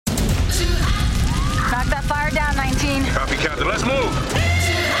Captain. Let's move.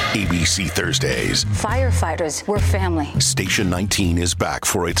 ABC Thursdays. Firefighters, we're family. Station 19 is back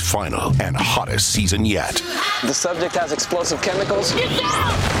for its final and hottest season yet. The subject has explosive chemicals. Get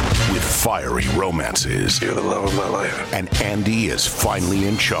down! With fiery romances. You're the love of my life. And Andy is finally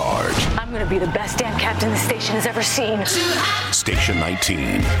in charge. I'm going to be the best damn captain the station has ever seen. Station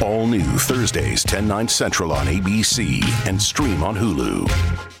 19. All new Thursdays, 10/9 Central on ABC and stream on Hulu.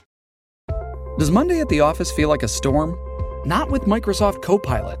 Does Monday at the office feel like a storm? Not with Microsoft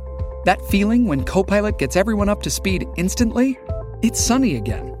Copilot. That feeling when Copilot gets everyone up to speed instantly? It's sunny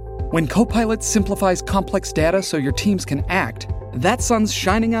again. When Copilot simplifies complex data so your teams can act, that sun's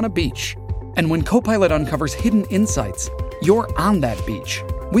shining on a beach. And when Copilot uncovers hidden insights, you're on that beach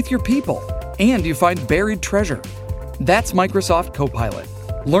with your people, and you find buried treasure. That's Microsoft Copilot.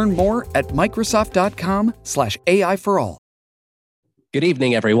 Learn more at Microsoft.com/AI for all. Good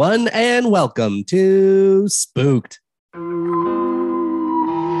evening, everyone, and welcome to Spooked.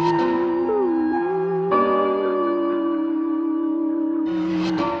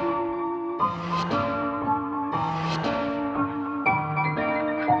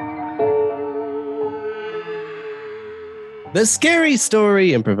 The Scary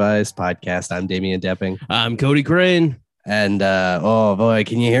Story Improvised Podcast. I'm Damian Depping. I'm Cody Crane. And, oh boy,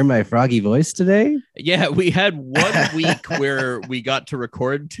 can you hear my froggy voice today? Yeah, we had 1 week where we got to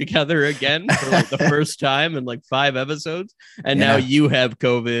record together again for like the first time in like 5 episodes. And now you have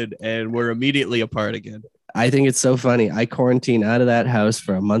COVID and we're immediately apart again. I think it's so funny. I quarantine out of that house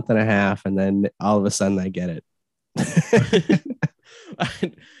for a month and a half, and then all of a sudden I get it.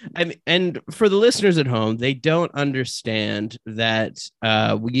 And for the listeners at home, they don't understand that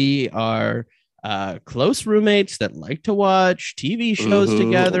we are close roommates that like to watch TV shows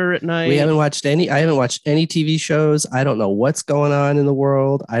together at night. I haven't watched any TV shows. I don't know what's going on in the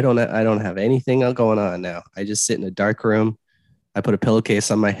world. I don't have anything going on now. I just sit in a dark room. I put a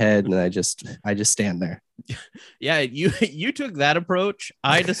pillowcase on my head and I just stand there. Yeah, you took that approach.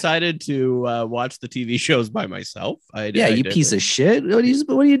 I decided to watch the TV shows by myself. You piece of shit. What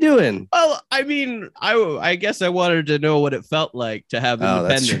are you doing? Well, I mean, I guess I wanted to know what it felt like to have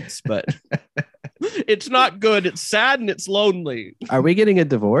independence, but it's not good. It's sad and it's lonely. Are we getting a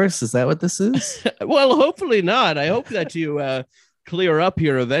divorce? Is that what this is? Well, hopefully not. I hope that you clear up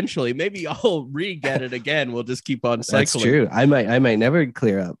here eventually. Maybe I'll re-get it again. We'll just keep on cycling. That's true. I might never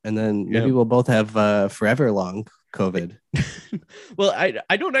clear up, and then maybe we'll both have forever long COVID. Well,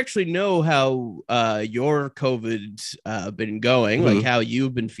 I don't actually know how your COVID's been going, like how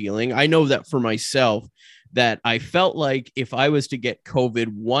you've been feeling. I know that for myself, that I felt like if I was to get COVID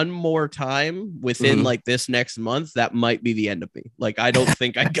one more time within like this next month, that might be the end of me. Like, I don't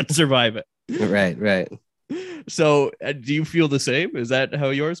think I could survive it. Right. So do you feel the same? Is that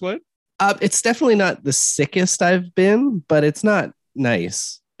how yours went? It's definitely not the sickest I've been, but it's not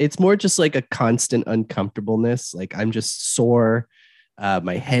nice. It's more just like a constant uncomfortableness. Like, I'm just sore.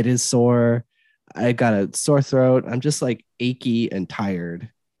 My head is sore. I got a sore throat. I'm just like achy and tired.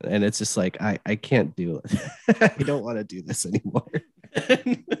 And it's just like, I can't do it. I don't want to do this anymore.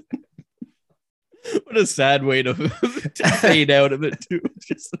 What a sad way to fade out of it, too.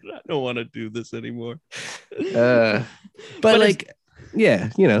 Just, I don't want to do this anymore. But like,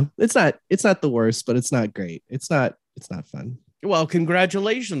 it's not the worst, but it's not great. It's not fun. Well,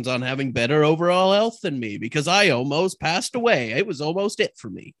 congratulations on having better overall health than me, because I almost passed away. It was almost it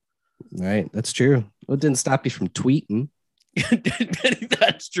for me. Right. That's true. Well, it didn't stop you from tweeting.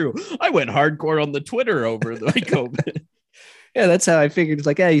 That's true. I went hardcore on the Twitter over the COVID. Yeah, that's how I figured. It's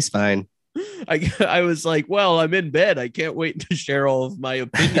like, he's fine. I was like, well, I'm in bed. I can't wait to share all of my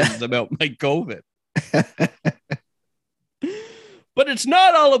opinions about my COVID. But it's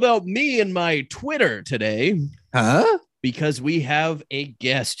not all about me and my Twitter today. Huh? Because we have a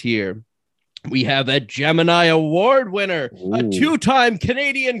guest here. We have a Gemini Award winner, a 2-time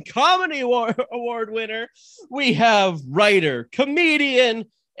Canadian Comedy Award winner. We have writer, comedian,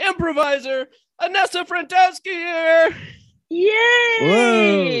 improviser, Anessa Frantowski here.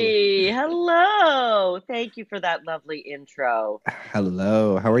 Yay! Whoa. Hello. Thank you for that lovely intro.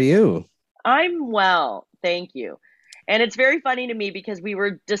 Hello. How are you? I'm well. Thank you. And it's very funny to me because we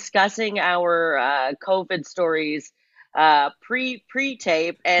were discussing our COVID stories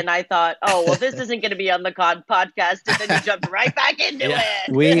pre-tape, and I thought, oh, well, this isn't going to be on the podcast, and then you jumped right back into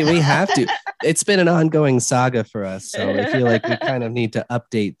it. We have to. It's been an ongoing saga for us, so I feel like we kind of need to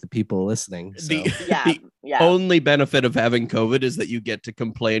update the people listening. So. The only benefit of having COVID is that you get to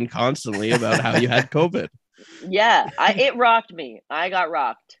complain constantly about how you had COVID. Yeah, it rocked me. I got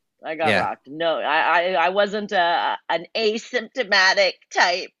rocked. Rocked. No, I wasn't an asymptomatic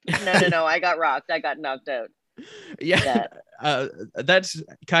type. No. I got rocked. I got knocked out. Yeah. That's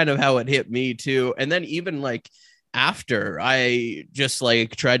kind of how it hit me too. And then even like after I just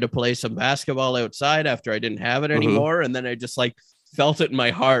like tried to play some basketball outside after I didn't have it anymore. And then I just like felt it in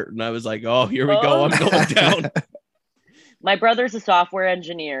my heart. And I was like, oh, here we go. I'm going down. My brother's a software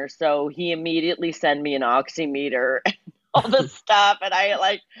engineer, so he immediately sent me an oximeter and all this stuff. And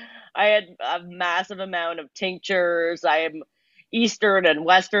I had a massive amount of tinctures. I am Eastern and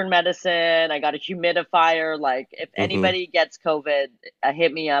Western medicine. I got a humidifier. Like if anybody gets COVID,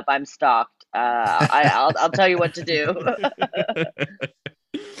 hit me up. I'm stocked. I'll tell you what to do.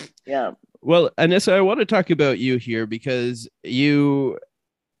 Yeah. Well, Anissa, I want to talk about you here because you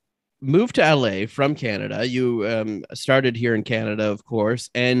moved to LA from Canada. You started here in Canada, of course,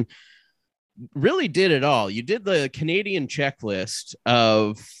 and really did it all. You did the Canadian checklist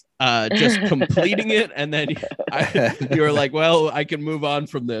of just completing it, and then you were like, well, I can move on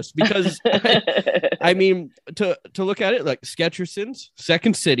from this because I mean, to look at it, like Sketcherson's,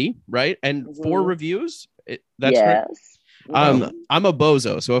 Second City, right? And 4 reviews. That's yes. Right. I'm a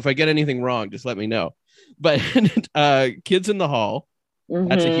bozo, so if I get anything wrong, just let me know. But Kids in the Hall,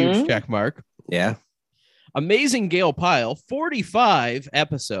 that's a huge check mark. Yeah. Amazing Gail Pyle, 45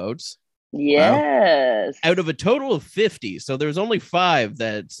 episodes. Yes. Wow. Out of a total of 50. So there's only 5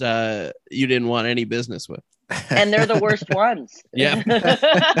 that you didn't want any business with. And they're the worst ones. Yeah.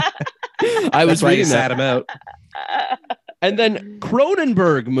 I was reading that. Sat him out. And then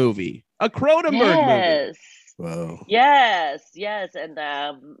Cronenberg movie. A Cronenberg movie. Whoa. Yes. And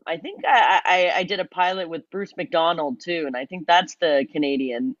I think I did a pilot with Bruce McDonald too, and I think that's the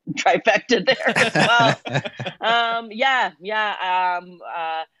Canadian trifecta there as well.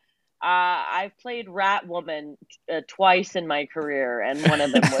 I've played Ratwoman twice in my career, and one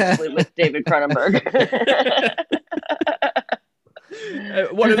of them was with David Cronenberg.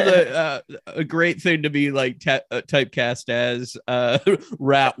 One of the a great thing to be like typecast as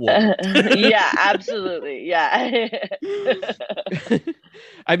Ratwoman. Yeah, absolutely. Yeah.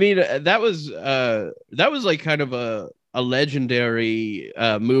 I mean, that was like kind of a legendary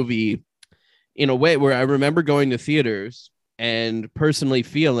movie in a way, where I remember going to theaters and personally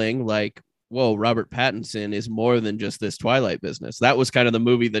feeling like, whoa, Robert Pattinson is more than just this Twilight business. That was kind of the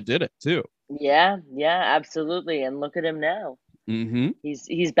movie that did it too. Yeah, absolutely. And look at him now. Mm-hmm.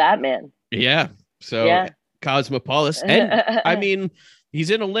 He's Batman. Yeah. So Cosmopolis, and I mean, he's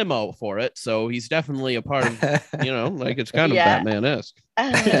in a limo for it, so he's definitely a part of, like it's kind of Batman-esque.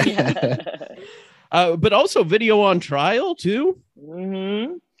 But also Video on Trial too.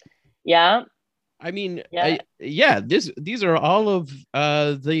 Mm-hmm. Yeah. I mean, these are all of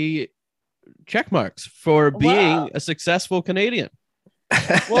the check marks for being a successful Canadian.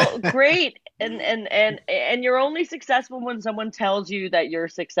 Well, great. And you're only successful when someone tells you that you're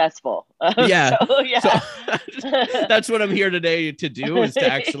successful. So, that's what I'm here today to do, is to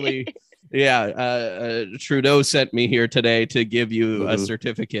actually, Trudeau sent me here today to give you a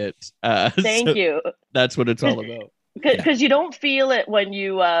certificate. Thank you. That's what it's all about. Because you don't feel it when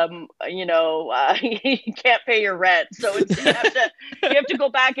you you can't pay your rent, so you have to go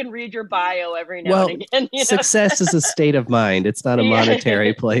back and read your bio every now and again. Success is a state of mind. It's not a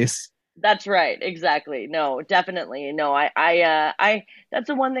monetary place. That's right. Exactly. No, definitely. No, I that's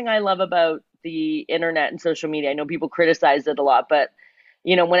the one thing I love about the internet and social media. I know people criticize it a lot, but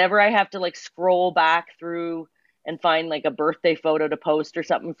whenever I have to like scroll back through and find like a birthday photo to post or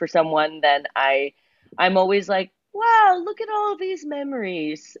something for someone, then I'm always like, wow, look at all these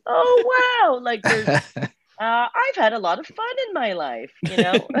memories. Oh, wow. Like there's, I've had a lot of fun in my life,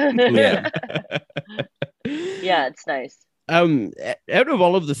 Yeah, it's nice. Out of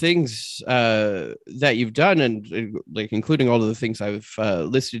all of the things that you've done, and like including all of the things I've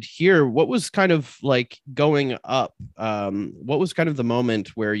listed here, what was kind of like going up? What was kind of the moment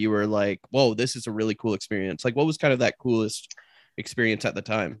where you were like, whoa, this is a really cool experience? Like, what was kind of that coolest experience at the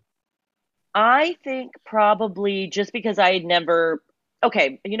time? I think probably just because I had never,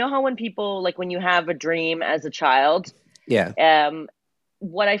 you know how when people, like when you have a dream as a child,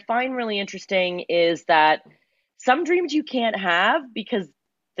 what I find really interesting is that some dreams you can't have because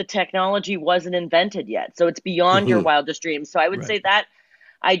the technology wasn't invented yet. So it's beyond your wildest dreams. So I would say that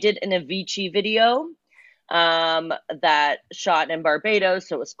I did an Avicii video that shot in Barbados.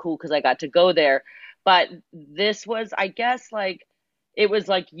 So it was cool because I got to go there. But this was, I guess, like, it was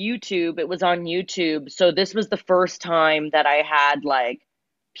like YouTube. It was on YouTube. So this was the first time that I had like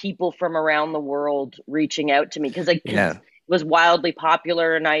people from around the world reaching out to me because it was wildly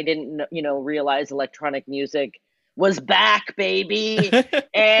popular and I didn't, realize electronic music was back, baby.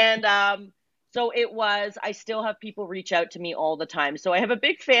 And So it was, I still have people reach out to me all the time. So I have a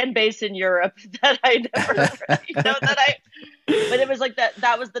big fan base in Europe that I never, but it was like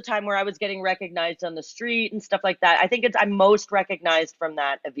that was the time where I was getting recognized on the street and stuff like that. I think I'm most recognized from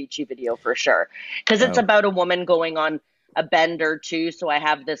that Avicii video for sure. Because it's about a woman going on a bender too. So I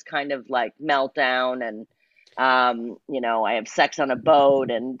have this kind of like meltdown and, I have sex on a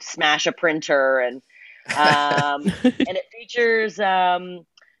boat and smash a printer and it features,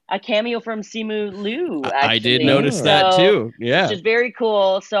 a cameo from Simu Liu. Actually. I did notice that too. Yeah, which is very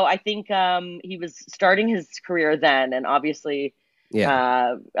cool. So I think he was starting his career then, and obviously,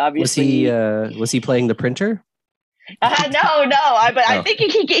 obviously, was he playing the printer? No, but I think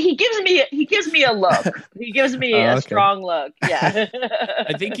he gives me a look. He gives me a strong look. Yeah.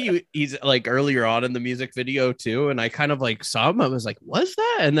 I think he's like earlier on in the music video too, and I kind of like saw him. I was like, "Was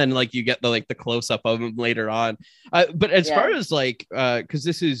that?" And then like you get the close up of him later on. But as far as like, because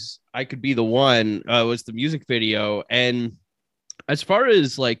this is I Could Be the One was the music video, and as far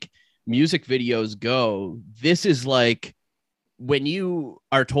as like music videos go, this is like when you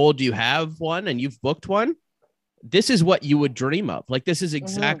are told you have one and you've booked one. This is what you would dream of. Like, this is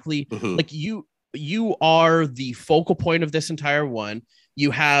exactly like you are the focal point of this entire one.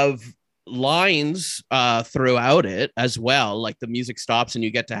 You have lines throughout it as well. Like the music stops and you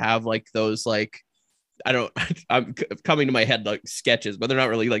get to have like those, like, I'm coming to my head like sketches, but they're not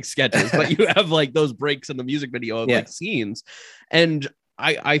really like sketches, but you have like those breaks in the music video of like scenes. And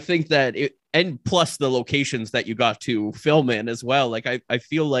I think that and plus the locations that you got to film in as well. Like, I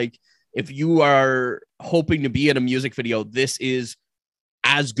feel like if you are hoping to be in a music video, this is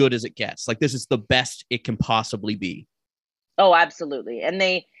as good as it gets. Like, this is the best it can possibly be. Oh, absolutely. And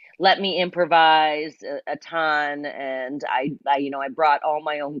they let me improvise a ton. And I brought all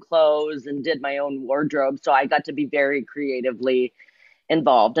my own clothes and did my own wardrobe. So I got to be very creatively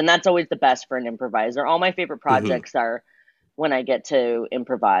involved. And that's always the best for an improviser. All my favorite projects are when I get to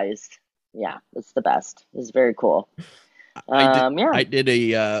improvise. Yeah, it's the best. It's very cool. I did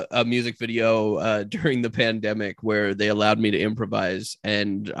a music video during the pandemic where they allowed me to improvise,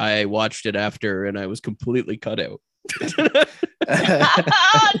 and I watched it after, and I was completely cut out. Oh,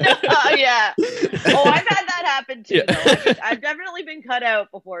 yeah. Oh, I've had that happen too. Yeah. I've definitely been cut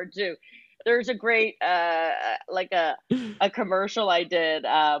out before too. There's a great like a commercial I did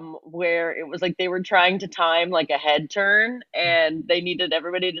where it was like they were trying to time like a head turn and they needed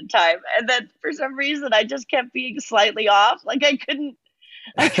everybody to time, and then for some reason I just kept being slightly off, like I couldn't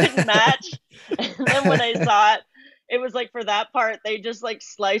match. And then when I saw it was like for that part they just like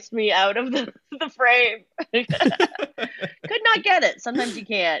sliced me out of the frame. Could not get it. Sometimes you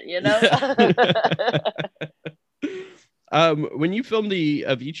can't, When you filmed the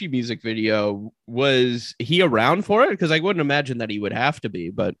Avicii music video, was he around for it? Because I wouldn't imagine that he would have to be,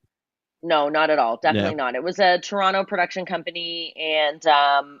 but no, not at all. Definitely not. It was a Toronto production company, and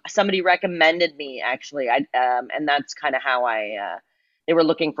somebody recommended me actually. And that's kind of how they were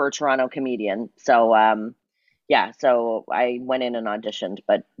looking for a Toronto comedian. So so I went in and auditioned.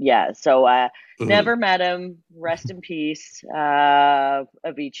 But never met him. Rest in peace,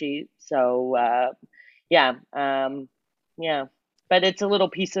 Avicii. So but it's a little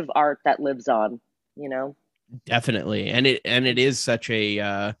piece of art that lives on, Definitely. And it is such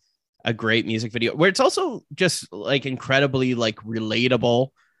a great music video where it's also just like incredibly like relatable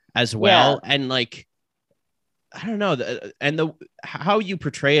as well. Yeah. And like, I don't know, how you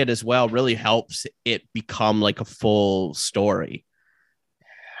portray it as well really helps it become like a full story.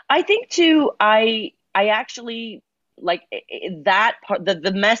 I think too, I actually like that part,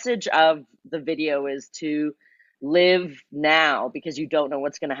 the message of the video is to live now, because you don't know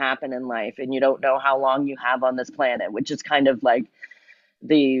what's going to happen in life and you don't know how long you have on this planet, which is kind of like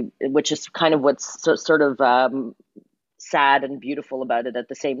what's sort of sad and beautiful about it at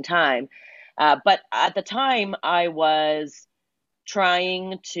the same time. But at the time I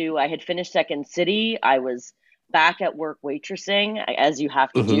had finished Second City. I was back at work waitressing, as you have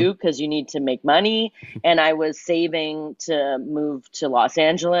to do because you need to make money. And I was saving to move to Los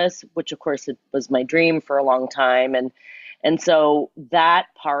Angeles, which of course it was my dream for a long time. And so that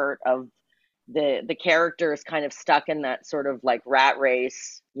part of the character is kind of stuck in that sort of like rat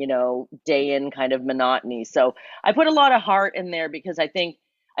race, day in kind of monotony. So I put a lot of heart in there because I think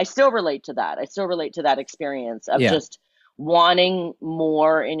I still relate to that. I still relate to that experience of just wanting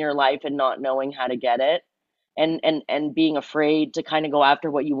more in your life and not knowing how to get it. And being afraid to kind of go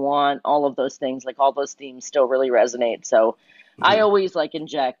after what you want, all of those things, like all those themes still really resonate. So I always like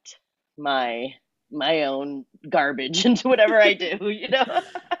inject my own garbage into whatever I do,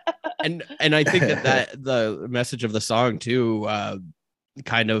 And I think that the message of the song too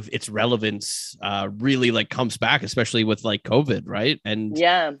kind of its relevance really like comes back, especially with like COVID, right? And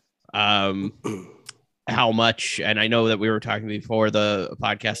how much, and I know that we were talking before the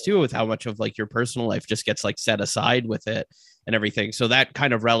podcast too, with how much of like your personal life just gets like set aside with it and everything. So that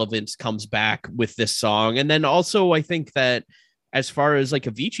kind of relevance comes back with this song. And then also I think that as far as like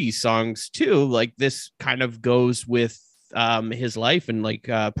Avicii's songs too, like this kind of goes with his life and like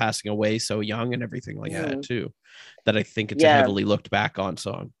passing away so young and everything like that too, that I think it's a heavily looked back on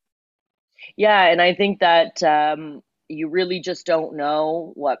song. Yeah. And I think that you really just don't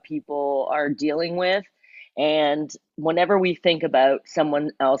know what people are dealing with. And whenever we think about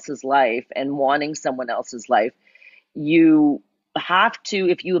someone else's life and wanting someone else's life, you have to,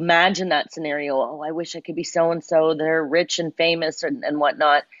 if you imagine that scenario, oh, I wish I could be so-and-so, they're rich and famous and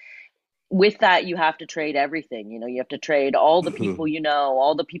whatnot. With that, you have to trade everything. You know, you have to trade all the people you know,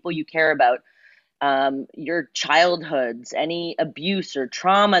 all the people you care about, your childhoods, any abuse or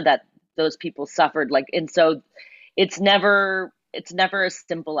trauma that those people suffered. Like, and so it's never as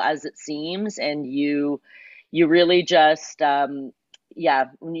simple as it seems. And you really just,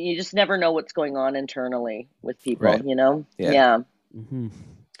 you just never know what's going on internally with people, right. You know? Yeah. Mm-hmm.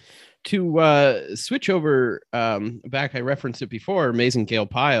 To switch over back, I referenced it before, Amazing Gail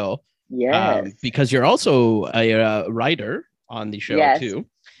Pyle. Yes. Because you're also a writer on the show too.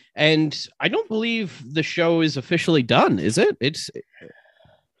 And I don't believe the show is officially done, is it? It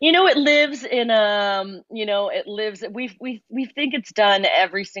lives in we think it's done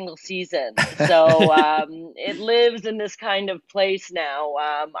every single season. So it lives in this kind of place now.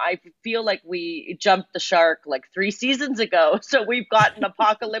 I feel like we jumped the shark like 3 seasons ago. So we've got an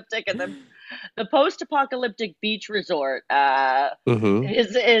apocalyptic, and then the post-apocalyptic beach resort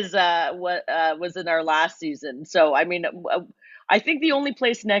is what was in our last season. So I mean, I think the only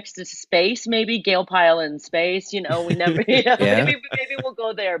place next is space, maybe Gail Pyle in space. We never, maybe we'll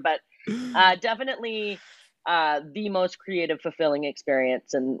go there, but definitely the most creative, fulfilling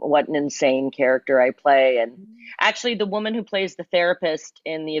experience. And what an insane character I play. And actually, the woman who plays the therapist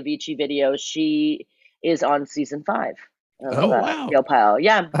in the Avicii video, she is on season 5. Wow. Gail Pyle.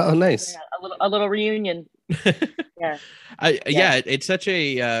 Yeah. Oh, nice. Yeah, a little reunion. Yeah. It's such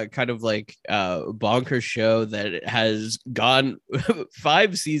a kind of like bonkers show that it has gone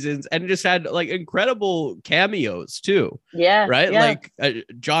 5 seasons and just had like incredible cameos too. Yeah. Right. Yeah. Like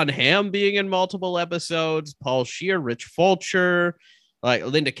John Hamm being in multiple episodes, Paul Scheer, Rich Fulcher, like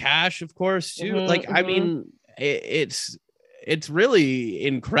Linda Cash, of course, too. I mean, it's really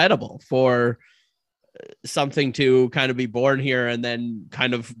incredible for something to kind of be born here and then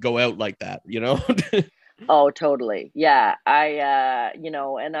kind of go out like that, Oh, totally. Yeah.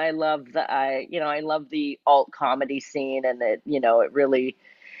 And I love I love the alt comedy scene, and it really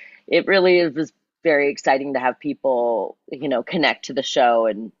was very exciting to have people, connect to the show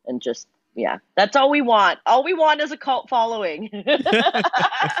and just, that's all we want. All we want is a cult following. and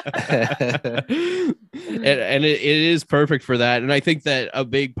it is perfect for that. And I think that a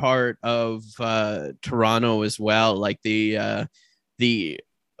big part of Toronto as well, like the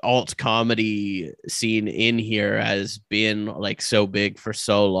alt comedy scene in here has been like so big for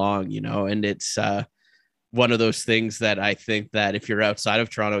so long, and it's one of those things that I think that if you're outside of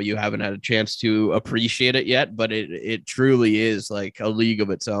Toronto, you haven't had a chance to appreciate it yet, but it truly is like a league of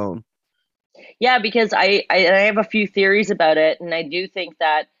its own. Yeah, because I have a few theories about it, and I do think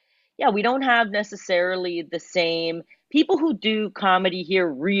that, we don't have necessarily the same people who do comedy here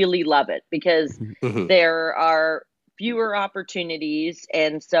really love it because there are fewer opportunities,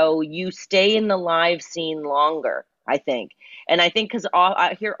 and so you stay in the live scene longer, I think. And I think because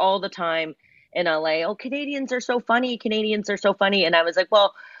I hear all the time in LA, oh, Canadians are so funny, and I was like,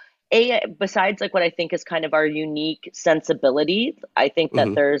 well, besides like what I think is kind of our unique sensibility, I think that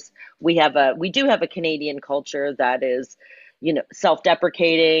we do have a Canadian culture that is,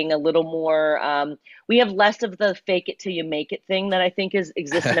 self-deprecating, a little more, we have less of the fake it till you make it thing that I think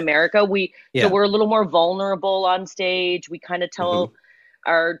exists in America. So we're a little more vulnerable on stage. We kind of tell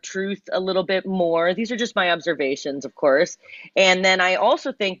our truth a little bit more. These are just my observations, of course. And then I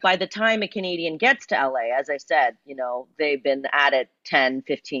also think by the time a Canadian gets to LA, as I said, they've been at it 10,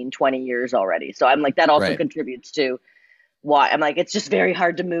 15, 20 years already. So I'm like, that also contributes to why I'm like, it's just very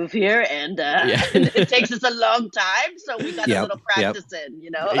hard to move here, and it takes us a long time. So we got a little practice in,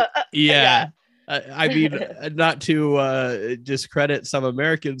 I mean, not to discredit some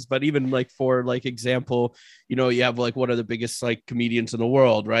Americans, but even like for like example, you have like one of the biggest like comedians in the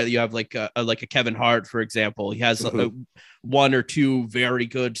world, right? You have like a Kevin Hart, for example. He has 1 or 2 very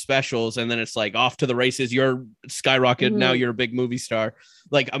good specials, and then it's like off to the races. You're skyrocketed. Now you're a big movie star.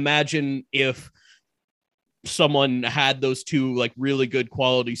 Like imagine if someone had those two like really good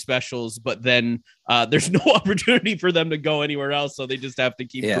quality specials, but then there's no opportunity for them to go anywhere else, so they just have to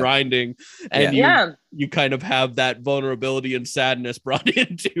keep grinding, and you kind of have that vulnerability and sadness brought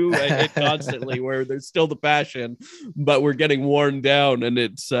into it constantly, where there's still the passion, but we're getting worn down, and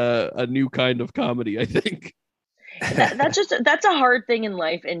it's a new kind of comedy, I think. That's a hard thing in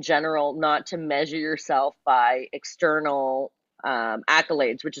life in general, not to measure yourself by external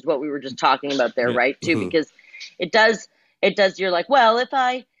accolades, which is what we were just talking about there, right? Too, because it does. You're like, well,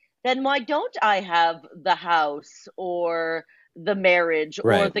 then why don't I have the house or the marriage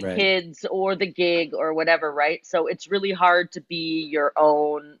or the kids or the gig or whatever, right? So it's really hard to be your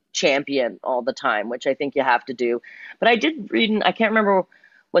own champion all the time, which I think you have to do. But I did read, and I can't remember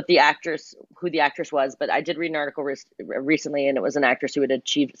who the actress was, but I did read an article recently, and it was an actress who had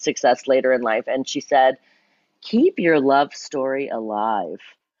achieved success later in life, and she said, keep your love story alive,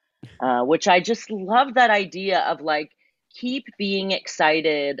 which I just love that idea of like, keep being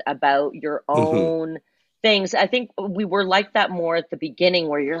excited about your own things. I think we were like that more at the beginning,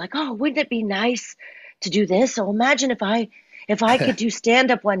 where you're like, oh, wouldn't it be nice to do this? So imagine if I could do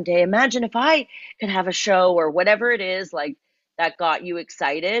stand-up one day, imagine if I could have a show or whatever it is, like that got you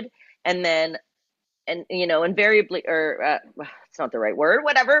excited. And then, and invariably, or it's not the right word,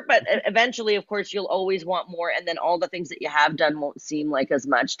 whatever, but eventually, of course, you'll always want more. And then all the things that you have done won't seem like as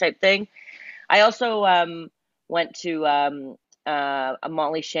much type thing. I also went to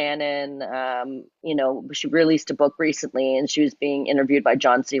Molly Shannon. She released a book recently, and she was being interviewed by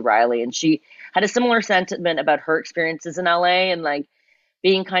John C. Reilly, and she had a similar sentiment about her experiences in LA, and like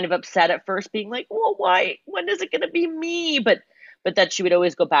being kind of upset at first, being like, well, why, when is it going to be me? But that she would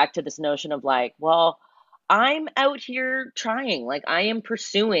always go back to this notion of like, well, I'm out here trying, like I am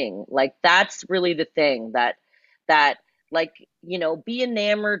pursuing, like that's really the thing that like, be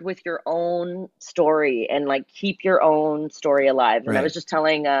enamored with your own story and like keep your own story alive. And I was just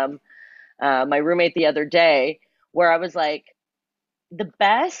telling my roommate the other day, where I was like, the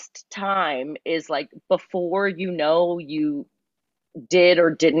best time is like before you did or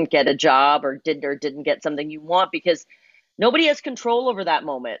didn't get a job, or did or didn't get something you want, because nobody has control over that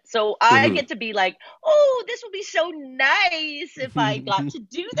moment. So I get to be like, oh, this would be so nice if I got to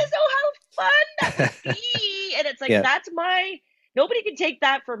do this. Oh, how fun that would be. And it's like, nobody can take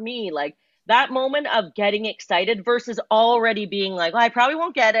that from me. Like that moment of getting excited versus already being like, well, I probably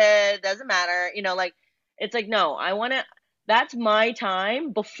won't get it. Doesn't matter. Like, it's like, no, that's my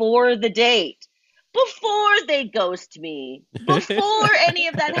time before the date. Before they ghost me, before any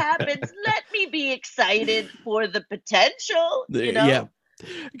of that happens, let me be excited for the potential, Yeah.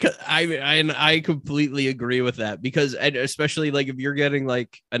 I completely agree with that, because especially like if you're getting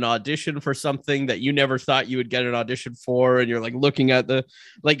like an audition for something that you never thought you would get an audition for, and you're like looking at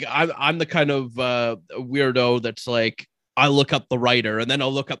I'm the kind of weirdo that's like, I look up the writer, and then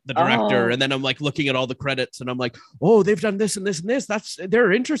I'll look up the director, and then I'm like looking at all the credits, and I'm like, oh, they've done this and this and this.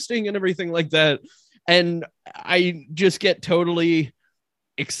 They're interesting and everything like that. And I just get totally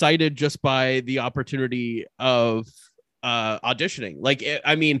excited just by the opportunity of auditioning. Like,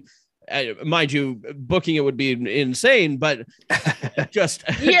 I mean, mind you, booking it would be insane, but just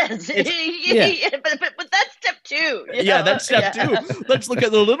yes, but that's step two. That's step two. Let's look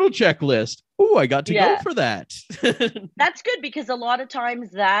at the little checklist. Oh, I got to go for that. That's good, because a lot of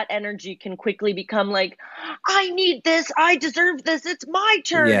times that energy can quickly become like, I need this, I deserve this, it's my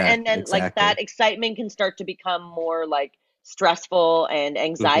turn, and then like that excitement can start to become more like stressful and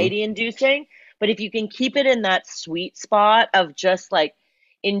anxiety inducing. But if you can keep it in that sweet spot of just like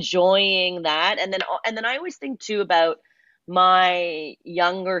enjoying that, and then I always think too about my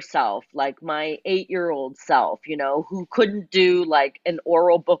younger self, like my 8-year-old self, who couldn't do like an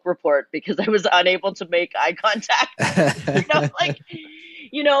oral book report because I was unable to make eye contact,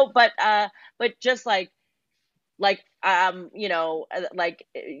 but just like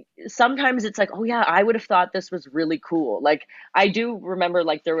sometimes it's like, oh yeah, I would have thought this was really cool. Like I do remember,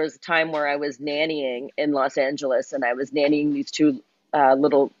 like there was a time where I was nannying in Los Angeles, and I was nannying these two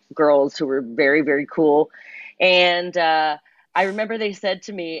little girls who were very, very cool. And I remember they said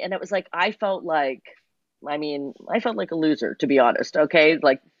to me, and it was like, I felt like a loser, to be honest. Okay.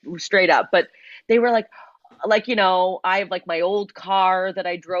 Like straight up, but they were like, I have like my old car that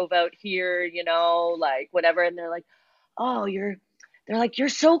I drove out here, like whatever. And they're like, oh, you're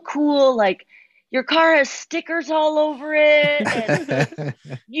so cool. Like your car has stickers all over it, and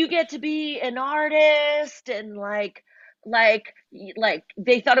you get to be an artist, and like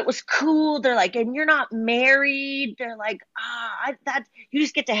they thought it was cool. They're like, and you're not married. They're like, that you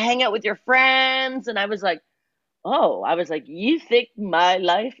just get to hang out with your friends. And I was like, oh, I was like, you think my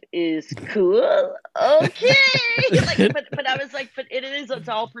life is cool? Okay. Like, but I was like, but it's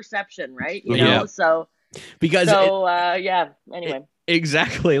all perception, right? You know? Yeah. So, Because yeah, anyway.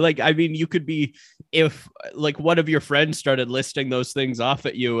 Exactly. Like, I mean, you could be, if like one of your friends started listing those things off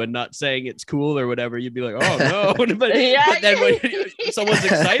at you and not saying it's cool or whatever, you'd be like, oh no. but then when someone's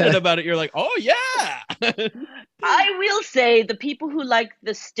excited about it, you're like, oh yeah. I will say the people who like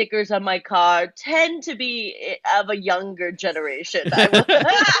the stickers on my car tend to be of a younger generation. Not a lot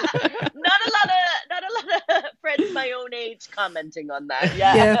of friends my own age commenting on that.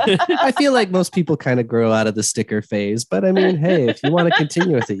 Yeah. I feel like most people kind of grow out of the sticker phase, but I mean, hey, if you want to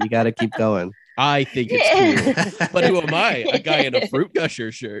continue with it, you got to keep going. I think it's cool. But who am I? A guy in a Fruit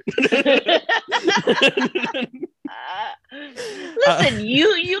Gusher shirt. Listen,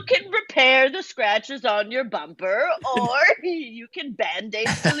 you can repair the scratches on your bumper, or you can Band-Aid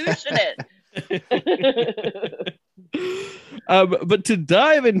solution it. But to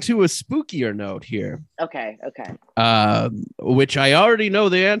dive into a spookier note here. Okay. Which I already know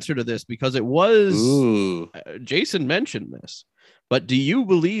the answer to this because it was Jason mentioned this. But do you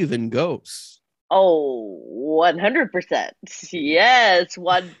believe in ghosts? Oh, 100%. Yes,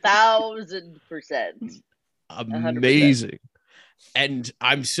 1000%. Amazing. And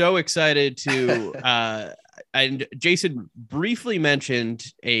I'm so excited to and Jason briefly mentioned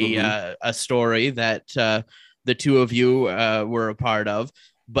a story that the two of you were a part of,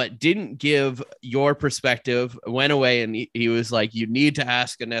 but didn't give your perspective, went away, and he was like, you need to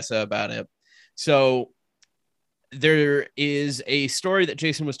ask Anessa about it. So there is a story that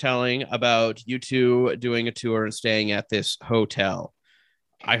Jason was telling about you two doing a tour and staying at this hotel.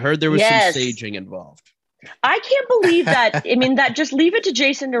 I heard there was some staging involved. I can't believe that. I mean, that just leave it to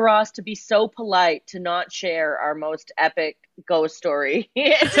Jason DeRoss to be so polite to not share our most epic ghost story.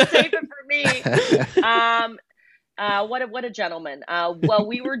 To save it for me. What a gentleman. Well,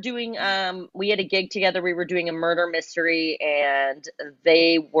 we were doing, we had a gig together. We were doing a murder mystery, and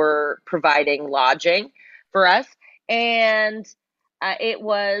they were providing lodging for us. And it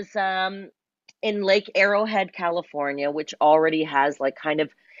was in Lake Arrowhead, California, which already has like kind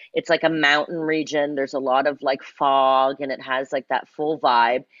of, it's like a mountain region. There's a lot of like fog, and it has like that full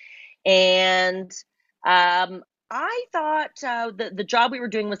vibe. And I thought the job we were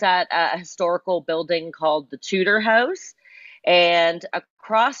doing was at a historical building called the Tudor House. And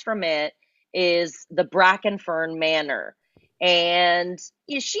across from it is the Brackenfern Manor. And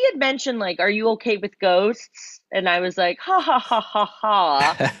she had mentioned, like, are you okay with ghosts? And I was like, ha, ha, ha, ha,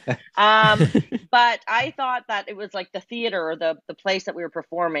 ha. But I thought that it was like the theater or the place that we were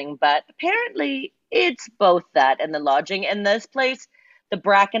performing. But apparently it's both that and the lodging. And this place, the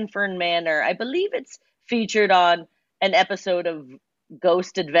Brackenfern Manor, I believe it's featured on an episode of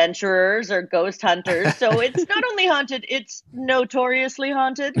Ghost Adventurers or Ghost Hunters. So it's not only haunted, it's notoriously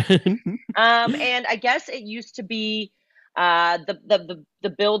haunted. And I guess it used to be the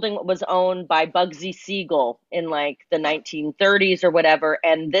building was owned by Bugsy Siegel in like the 1930s or whatever.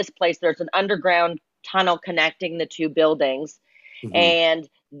 And this place, there's an underground tunnel connecting the two buildings. And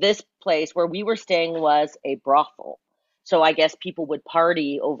this place where we were staying was a brothel. So I guess people would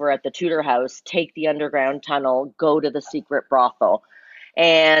party over at the Tudor House, take the underground tunnel, go to the secret brothel.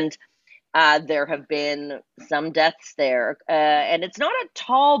 And there have been some deaths there. And it's not a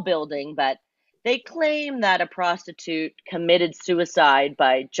tall building, but they claim that a prostitute committed suicide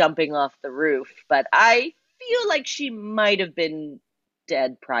by jumping off the roof. But I feel like she might have been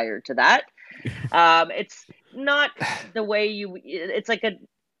dead prior to that. It's not the way it's like a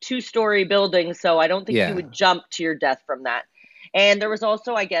 2-story building, so I don't think you would jump to your death from that. And there was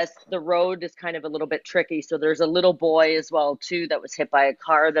also, I guess, the road is kind of a little bit tricky. So there's a little boy as well, too, that was hit by a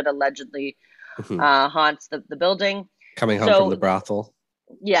car that allegedly haunts the building. Coming home from the brothel.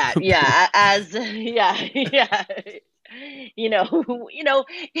 Yeah. You know,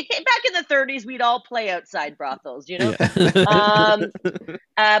 back in the 30s, we'd all play outside brothels, you know?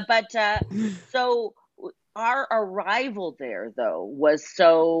 So our arrival there, though, was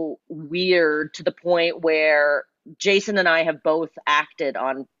so weird to the point where Jason and I have both acted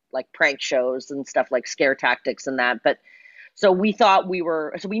on like prank shows and stuff like Scare Tactics and that. But so we thought we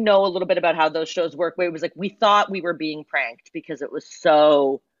know a little bit about how those shows work. But it was like we thought we were being pranked because it was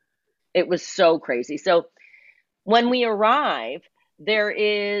so crazy. So when we arrive, there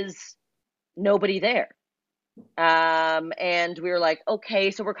is nobody there. And we were like,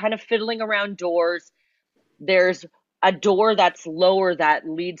 okay, so we're kind of fiddling around doors. There's a door that's lower that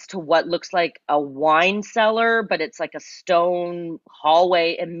leads to what looks like a wine cellar, but it's like a stone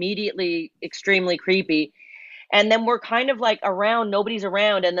hallway, immediately extremely creepy. And then we're kind of like around, nobody's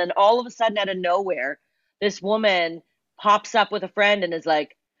around. And then all of a sudden out of nowhere, this woman pops up with a friend and is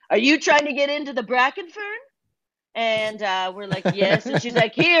like, "Are you trying to get into the Brackenfern?" And we're like, "Yes." And she's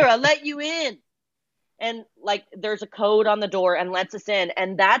like, "Here, I'll let you in." And like, there's a code on the door and lets us in.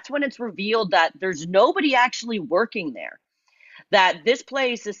 And that's when it's revealed that there's nobody actually working there. That this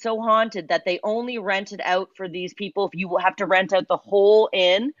place is so haunted that they only rent it out for these people. If you have to rent out the whole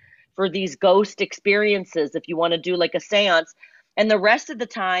inn for these ghost experiences, if you want to do like a seance, and the rest of the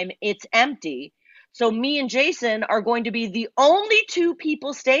time it's empty. So me and Jason are going to be the only two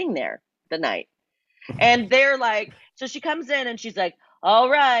people staying there the night. And they're like, so she comes in and she's like, "All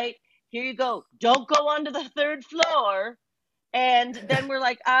right, here you go. Don't go onto the third floor." And then we're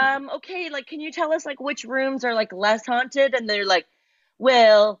like, okay, like, can you tell us like which rooms are like less haunted? And they're like,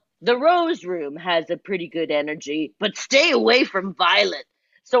 "Well, the Rose Room has a pretty good energy, but stay away from Violet."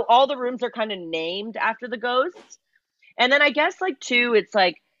 So all the rooms are kind of named after the ghosts. And then I guess like too, it's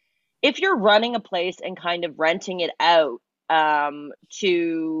like, if you're running a place and kind of renting it out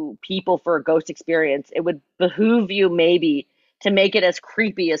to people for a ghost experience, it would behoove you maybe to make it as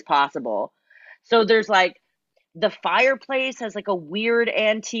creepy as possible. So there's like, the fireplace has like a weird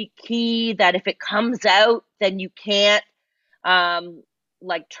antique key that if it comes out, then you can't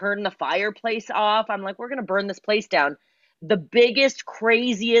like turn the fireplace off. I'm like, we're going to burn this place down. The biggest,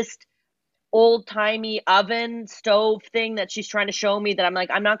 craziest, old-timey oven stove thing that she's trying to show me that I'm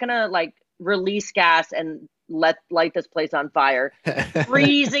like, I'm not going to like release gas and light this place on fire.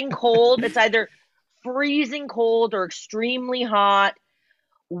 Freezing cold. It's either freezing cold or extremely hot.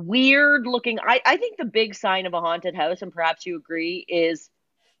 Weird looking. I think the big sign of a haunted house, and perhaps you agree, is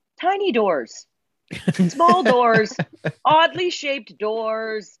tiny doors, small doors, oddly shaped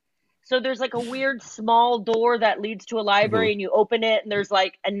doors. So there's like a weird small door that leads to a library, and you open it and there's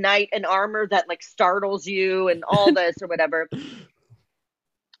like a knight in armor that like startles you and all this or whatever.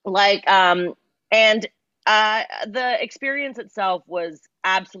 Like, and the experience itself was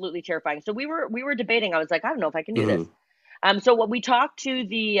absolutely terrifying. So we were debating. I was like, I don't know if I can do this. So what we talked to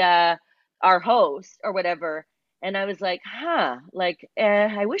the our host or whatever, and I was like,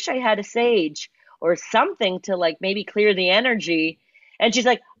 I wish I had a sage or something to like maybe clear the energy. And she's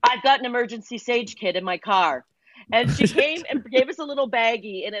like, "I've got an emergency sage kit in my car." And she came and gave us a little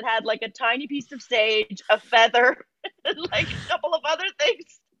baggie, and it had like a tiny piece of sage, a feather, and like a couple of other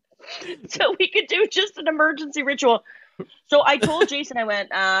things, so we could do just an emergency ritual. So I told Jason, I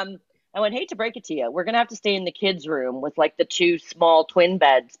went, "Hate to break it to you, we're gonna have to stay in the kids' room with like the two small twin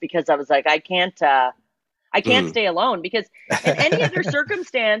beds," because I was like, I can't stay alone, because in any other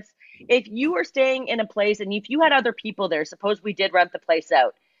circumstance, if you are staying in a place and if you had other people there, suppose we did rent the place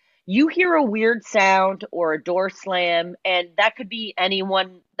out, you hear a weird sound or a door slam, and that could be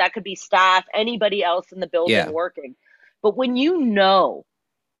anyone, that could be staff, anybody else in the building working. But when you know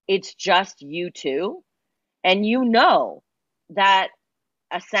it's just you two, and you know that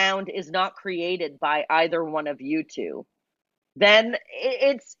a sound is not created by either one of you two, then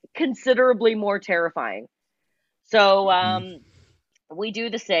it's considerably more terrifying. So we do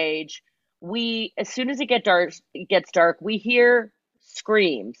the sage. As soon as it gets dark, we hear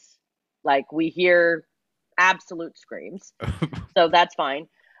screams. Like, we hear absolute screams. So that's fine.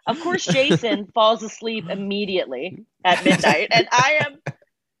 Of course, Jason falls asleep immediately at midnight, and I am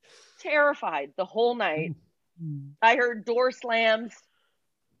terrified the whole night. I heard door slams.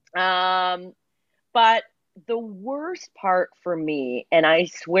 But the worst part for me, and I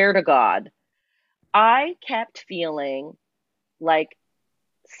swear to God, I kept feeling like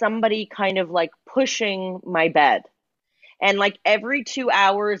somebody kind of like pushing my bed. And like every 2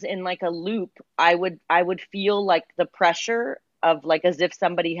 hours in like a loop, I would feel like the pressure of like as if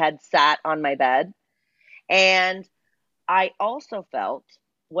somebody had sat on my bed. And I also felt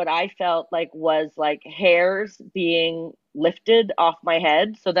what I felt like was like hairs being lifted off my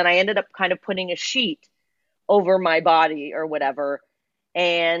head. So then I ended up kind of putting a sheet over my body or whatever,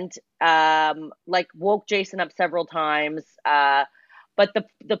 and like woke Jason up several times. But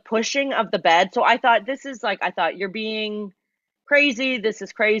the pushing of the bed. So I thought, you're being crazy. This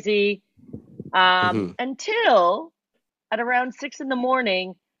is crazy. Until at around 6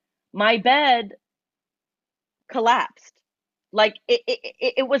 a.m, my bed collapsed. Like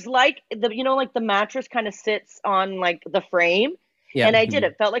it was like like the mattress kind of sits on like the frame. Yeah. And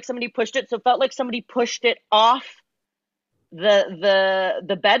it felt like somebody pushed it. So it felt like somebody pushed it off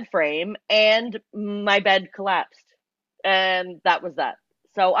the bed frame, and my bed collapsed. And that was that.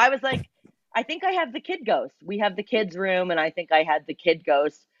 So I was like, I think I have the kid ghost. We have the kids' room, and I think I had the kid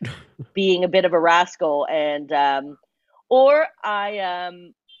ghost being a bit of a rascal. And I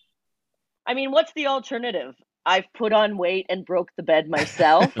mean, what's the alternative? I've put on weight and broke the bed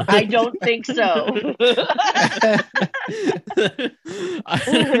myself? I don't think so.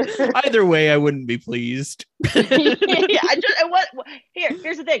 Either way, I wouldn't be pleased. Here's the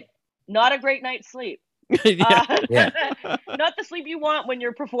thing. Not a great night's sleep. Not the sleep you want when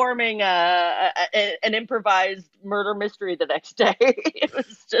you're performing an improvised murder mystery the next day. It was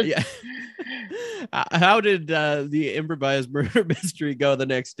just How did the improvised murder mystery go the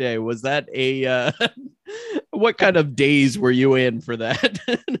next day? Was that a what kind of days were you in for that?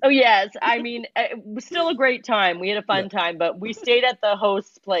 Oh yes, I mean it was still a great time. We had a fun time, but we stayed at the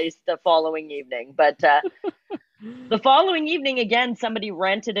host's place the following evening. But the following evening, again, somebody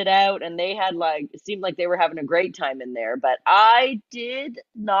rented it out and they had it seemed like they were having a great time in there, but I did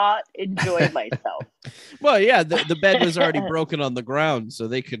not enjoy myself. Well, yeah, the bed was already broken on the ground, so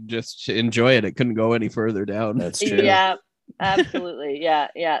they could just enjoy it. It couldn't go any further down. That's true. Yeah, absolutely.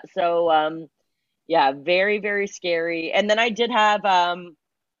 Yeah. So, very, very scary. And then I did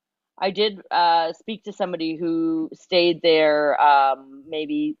speak to somebody who stayed there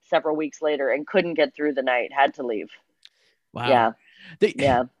maybe several weeks later and couldn't get through the night, had to leave. Wow.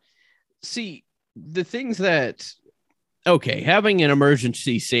 Yeah. See, the things that, having an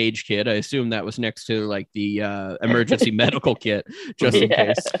emergency sage kit, I assume that was next to the emergency medical kit, just in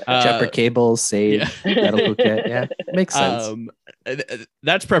case. Jumper cables, sage, medical kit. Yeah, makes sense.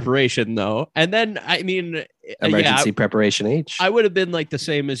 That's preparation, though. And then, I mean, emergency preparation H. I would have been the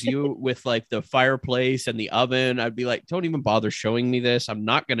same as you with the fireplace and the oven. I'd be like, don't even bother showing me this. I'm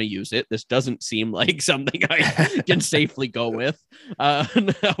not going to use it. This doesn't seem like something I can safely go with. How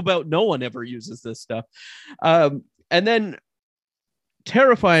about no one ever uses this stuff? And then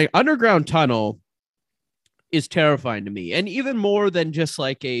terrifying underground tunnel is terrifying to me. And even more than just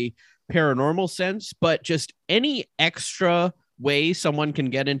a paranormal sense, but just any extra way someone can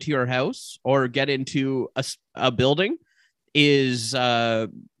get into your house or get into a building is not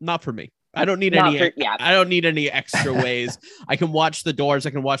for me. I don't need I don't need any extra ways. I can watch the doors, I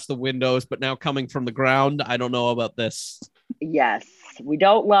can watch the windows, but now coming from the ground, I don't know about this. Yes, we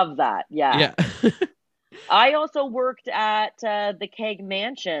don't love that. Yeah. I also worked at the Keg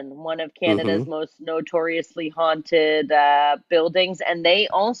Mansion, one of Canada's most notoriously haunted buildings, and they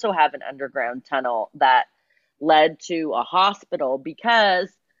also have an underground tunnel that led to a hospital because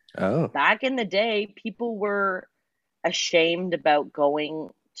back in the day, people were ashamed about going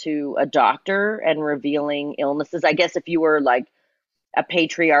to a doctor and revealing illnesses. I guess if you were a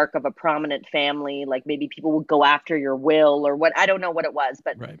patriarch of a prominent family, maybe people would go after your will or what. I don't know what it was,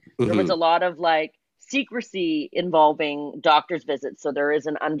 but there was a lot of secrecy involving doctor's visits. So there is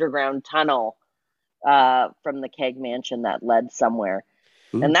an underground tunnel from the Keg Mansion that led somewhere.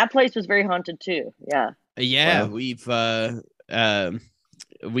 Ooh. And that place was very haunted too. Wow.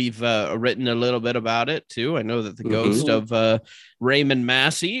 We've written a little bit about it too. I know that the ghost of Raymond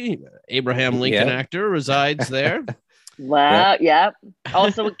Massey, Abraham Lincoln actor, resides there. Wow. Yeah.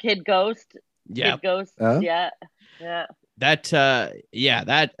 Also a kid ghost. Kid ghost. Yeah. That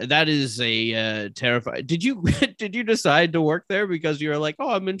is a terrifying. Did you decide to work there because you were like, oh,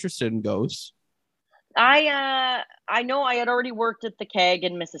 I'm interested in ghosts? I know I had already worked at the Keg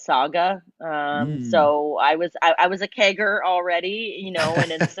in Mississauga, so I was a kegger already,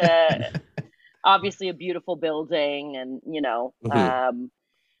 and it's obviously a beautiful building, and I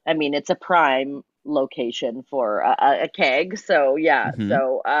mean it's a prime location for a keg, so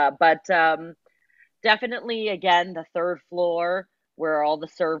but definitely again the third floor where all the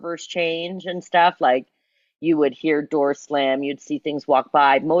servers change and stuff, you would hear doors slam, you'd see things walk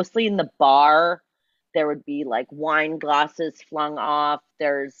by, mostly in the bar. There would be wine glasses flung off.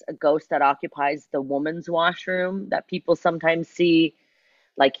 There's a ghost that occupies the woman's washroom that people sometimes see,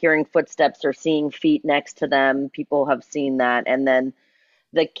 hearing footsteps or seeing feet next to them. People have seen that. And then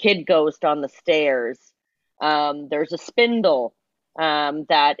the kid ghost on the stairs. There's a spindle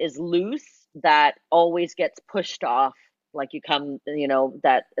that is loose that always gets pushed off. You come,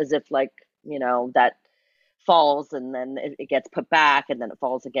 that as if that falls and then it gets put back and then it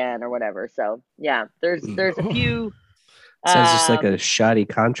falls again or whatever. So there's a few. Sounds just like a shoddy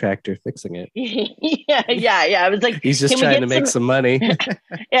contractor fixing it. I was like, he's just trying to make some money.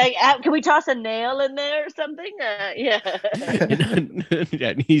 Can we toss a nail in there or something?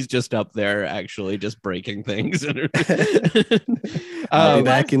 He's just up there actually just breaking things. I'll be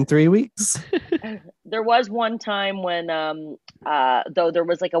back in 3 weeks. There was one time when though there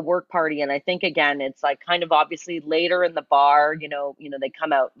was a work party, and I think again it's kind of obviously later in the bar, they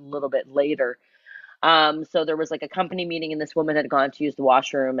come out a little bit later. So there was a company meeting and this woman had gone to use the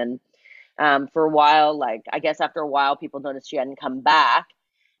washroom, and for a while, I guess after a while people noticed she hadn't come back,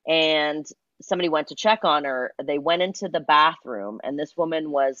 and somebody went to check on her. They went into the bathroom, and this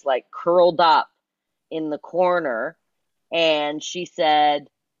woman was like curled up in the corner, and she said,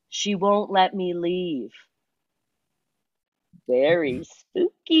 "She won't let me leave." Very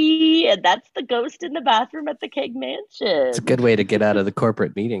spooky. And that's the ghost in the bathroom at the Keg Mansion. It's a good way to get out of the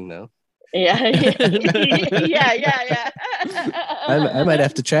corporate meeting, though. Yeah. Yeah. I might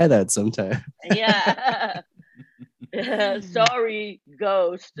have to try that sometime. Yeah. Sorry,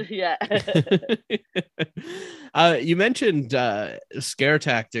 ghost. Yeah. You mentioned scare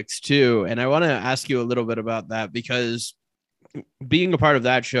tactics too, and I want to ask you a little bit about that, because being a part of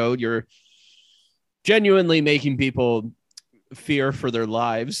that show, you're genuinely making people fear for their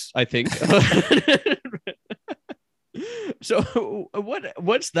lives, I think. So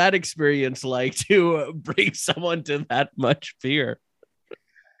what's that experience like, to bring someone to that much fear?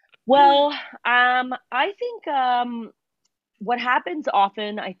 Well, I think what happens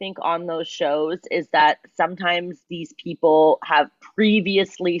often, I think, on those shows is that sometimes these people have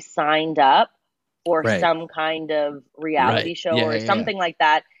previously signed up for some kind of reality show or something like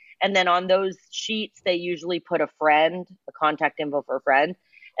that. And then on those sheets, they usually put a contact info for a friend.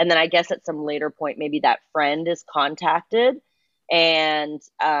 And then I guess at some later point, maybe that friend is contacted and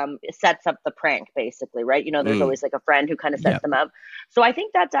sets up the prank, basically, right? You know, there's always like a friend who kind of sets them up. So I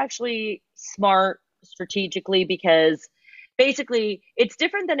think that's actually smart strategically, because basically it's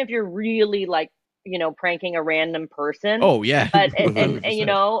different than if you're really like, you know, pranking a random person. Oh, yeah. But, and you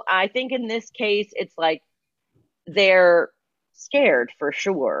know, I think in this case, it's like they're scared for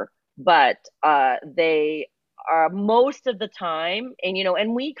sure, but they are most of the time, and you know,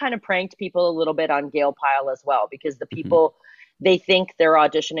 and we kind of pranked people a little bit on Gail Pyle as well, because the people they think they're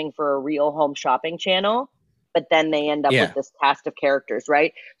auditioning for a real home shopping channel, but then they end up with this cast of characters,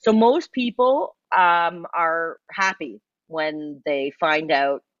 right? So most people are happy when they find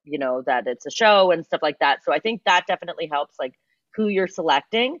out, you know, that it's a show and stuff like that. So I think that definitely helps, like who you're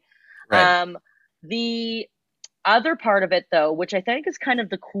selecting. Right. The other part of it, though, which I think is kind of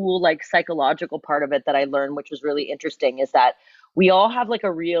the cool, like psychological part of it that I learned, which was really interesting, is that we all have like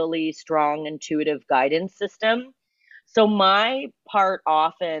a really strong intuitive guidance system. So my part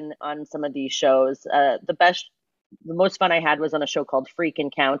often on some of these shows, the most fun I had was on a show called Freak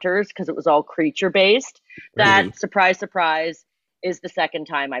Encounters, because it was all creature based. That, surprise, surprise, is the second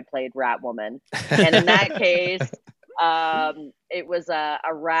time I played Rat Woman. And in that case, it was a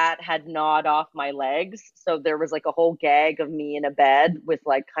rat had gnawed off my legs. So there was like a whole gag of me in a bed with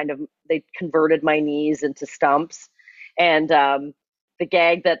like they converted my knees into stumps. And the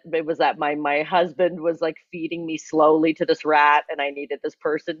gag that it was that my husband was like feeding me slowly to this rat, and I needed this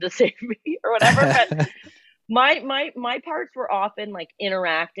person to save me or whatever. But my parts were often like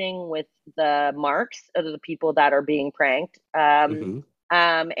interacting with the marks of the people that are being pranked.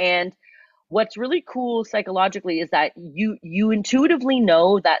 And what's really cool psychologically is that you intuitively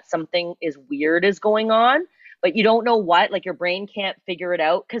know that something is weird is going on, but you don't know what. Like your brain can't figure it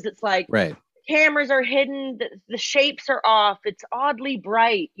out, because it's like cameras are hidden, the shapes are off, it's oddly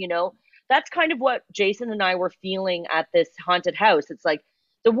bright, you know. That's kind of what Jason and I were feeling at this haunted house. It's like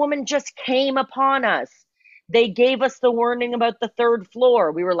the woman just came upon us. They gave us the warning about the third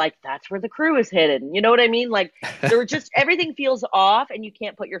floor. We were like, that's where the crew is hidden. You know what I mean? Like there were just everything feels off and you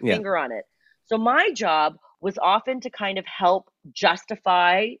can't put your finger on it. So my job was often to kind of help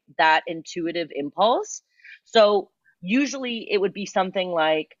justify that intuitive impulse. So usually it would be something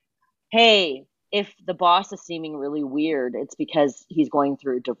like, hey, if the boss is seeming really weird, it's because he's going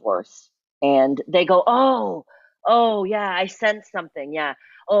through a divorce. And they go, oh yeah, I sense something. Yeah.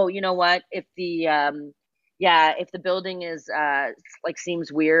 Oh, you know what? If the building is like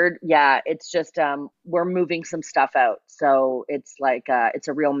seems weird, it's just we're moving some stuff out, so it's like it's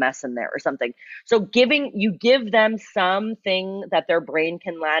a real mess in there or something. So you give them something that their brain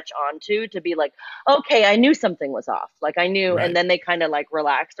can latch onto to be like, okay, I knew something was off, like I knew, and then they kind of like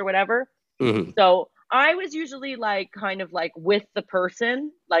relaxed or whatever. So I was usually like kind of like with the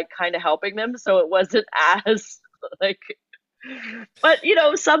person, like kind of helping them, so it wasn't as like, but you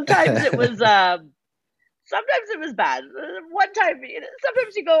know, sometimes it was sometimes it was bad. One time,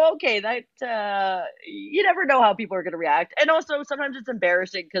 sometimes you go, okay, that you never know how people are going to react. And also sometimes it's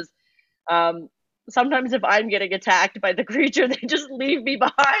embarrassing because sometimes if I'm getting attacked by the creature, they just leave me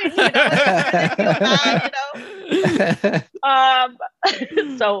behind. You know? I feel bad, you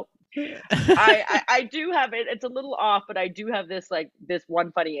know? So I do have it. It's a little off, but I do have this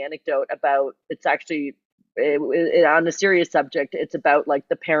one funny anecdote about, it's actually on a serious subject. It's about like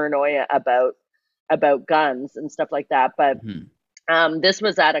the paranoia about guns and stuff like that. But this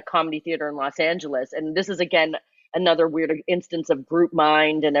was at a comedy theater in Los Angeles. And this is, again, another weird instance of group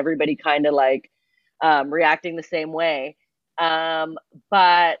mind and everybody kind of like reacting the same way.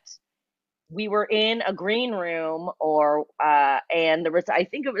 But we were in a green room and there was, I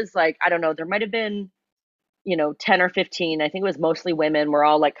think it was like, I don't know, there might have been, 10 or 15. I think it was mostly women. We're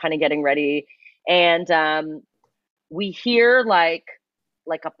all like kind of getting ready. And we hear like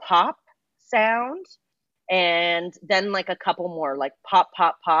a pop sound, and then like a couple more like pop,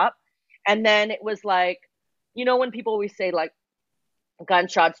 pop, pop. And then it was like, when people always say like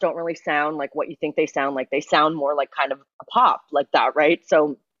gunshots don't really sound like what you think they sound like, they sound more like kind of a pop like that, right?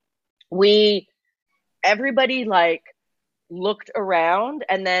 So everybody like looked around,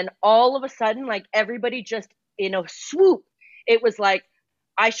 and then all of a sudden, like everybody just in a swoop, it was like,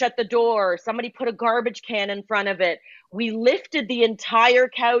 I shut the door, somebody put a garbage can in front of it. We lifted the entire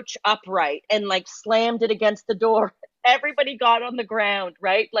couch upright and like slammed it against the door. Everybody got on the ground,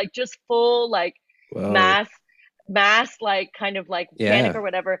 right? Like just full like mass like kind of like panic or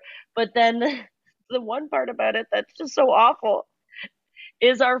whatever. But then the one part about it that's just so awful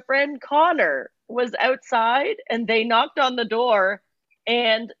is our friend Connor was outside, and they knocked on the door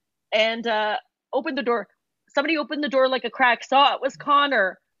and opened the door. Somebody opened the door like a crack, saw it was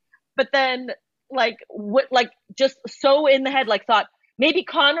Connor, but then like just so in the head, like thought maybe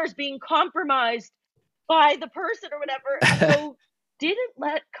Connor's being compromised by the person or whatever. So didn't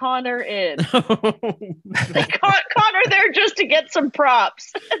let Connor in. Like Connor there just to get some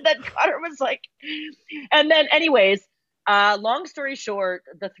props. And then Connor was like, and then anyways, long story short,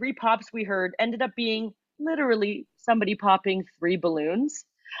 the 3 pops we heard ended up being literally somebody popping 3 balloons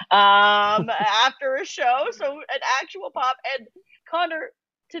after a show. So an actual pop. And Connor,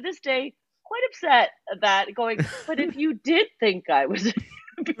 to this day, quite upset at that, going, but if you did think I was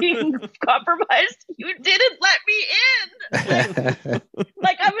being compromised, you didn't let me in.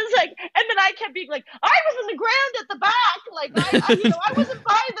 Like I was like, and then I kept being like, I was in the ground at the back. Like I wasn't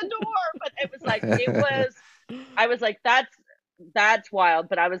by the door. But it was like, I was like, that's wild.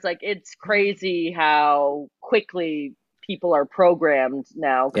 But I was like, it's crazy how quickly people are programmed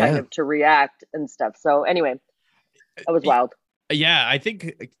now kind of to react and stuff. So anyway, that was wild. Yeah, I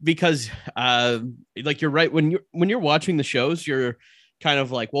think because like you're right, when you're watching the shows, you're kind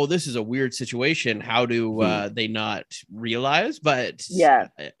of like, well, this is a weird situation. How do they not realize? But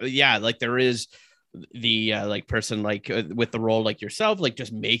like there is the like person like with the role like yourself, like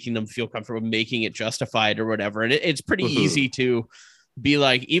just making them feel comfortable, making it justified or whatever. And it's pretty easy to be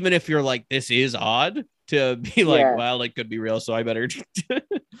like, even if you're like, this is odd, to be like, well, it could be real, so I better.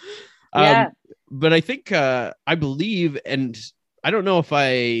 But I think I believe, and I don't know if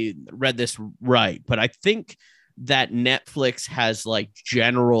I read this right, but I think that Netflix has like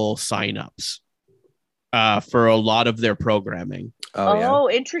general signups for a lot of their programming.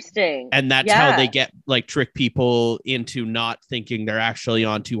 Interesting. And that's how they get like trick people into not thinking they're actually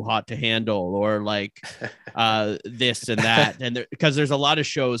on Too Hot to Handle or like this and that. And because there's a lot of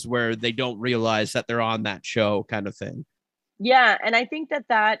shows where they don't realize that they're on that show kind of thing. Yeah. And I think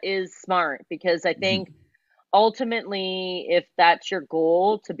that is smart, because I think ultimately, if that's your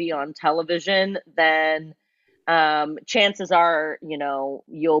goal to be on television, then chances are,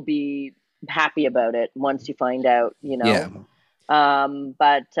 you'll be happy about it once you find out,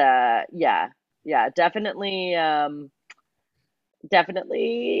 but definitely,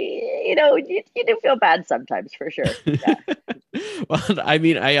 you do feel bad sometimes, for sure. Yeah. Well, I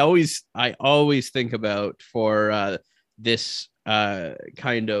mean, I always think about for this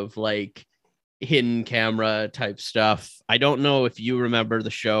kind of like hidden camera type stuff. I don't know if you remember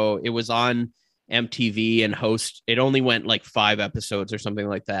the show. It was on MTV and it only went like 5 episodes or something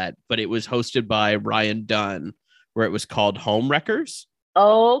like that, but it was hosted by Ryan Dunn, where it was called Homewreckers.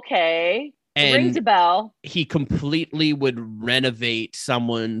 Okay. And rings a bell. He completely would renovate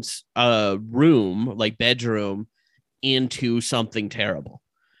someone's room, like bedroom, into something terrible.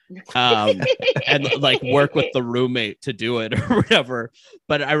 And like work with the roommate to do it or whatever.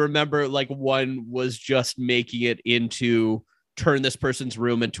 But I remember like one was just making it into turn this person's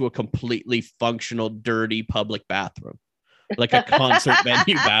room into a completely functional, dirty public bathroom, like a concert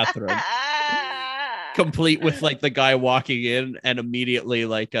venue bathroom, complete with like the guy walking in and immediately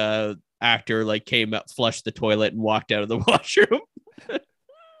like a actor like came up, flushed the toilet and walked out of the washroom.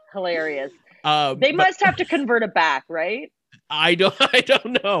 Hilarious. They must have to convert it back, right? I don't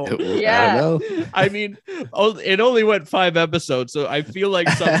know. Yeah. I don't know. I mean, it only went 5 episodes, so I feel like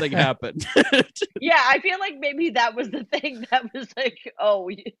something happened. Yeah, I feel like maybe that was the thing that was like,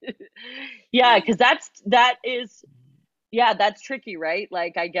 yeah, because that's tricky, right?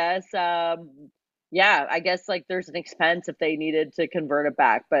 Like, I guess, I guess like there's an expense if they needed to convert it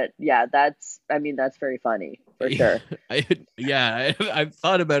back, but yeah, that's very funny. for sure. I've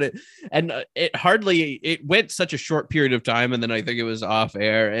thought about it, and it went such a short period of time, and then I think it was off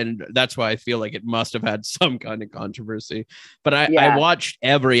air, and that's why I feel like it must have had some kind of controversy. But I watched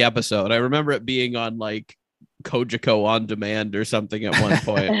every episode. I remember it being on like Kojiko on demand or something at one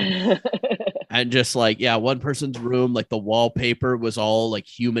point. And just like, one person's room, like the wallpaper was all like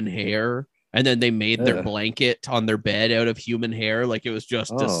human hair. And then they made their blanket on their bed out of human hair. Like it was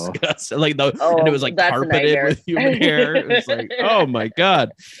just disgusting. Like and it was like carpeted with human hair. It was like, oh my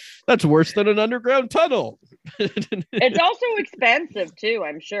God, that's worse than an underground tunnel. It's also expensive too,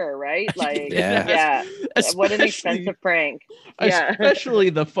 I'm sure, right? Like, what an expensive prank. Especially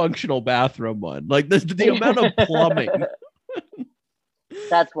the functional bathroom one. Like the amount of plumbing.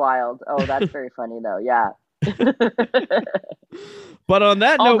 That's wild. Oh, that's very funny though. Yeah. But on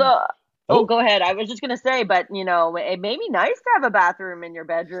that note. Oh, go ahead. I was just going to say, but, it may be nice to have a bathroom in your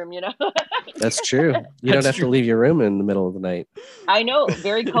bedroom, That's true. You don't have to leave your room in the middle of the night. I know.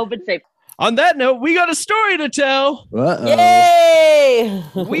 Very COVID safe. On that note, we got a story to tell. Uh-oh. Yay!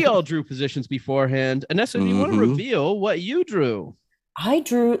 We all drew positions beforehand. Anessa, do you want to reveal what you drew? I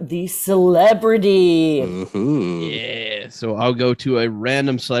drew the celebrity. Yeah. So I'll go to a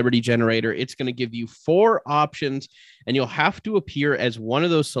random celebrity generator. It's going to give you 4 options, and you'll have to appear as one of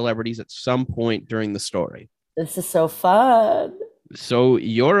those celebrities at some point during the story. This is so fun. So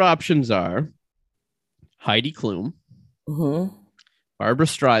your options are Heidi Klum, Barbara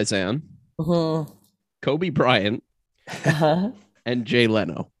Streisand, Kobe Bryant, and Jay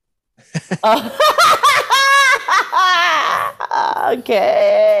Leno.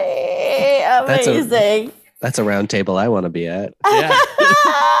 Okay, amazing. That's a round table I want to be at. Yeah.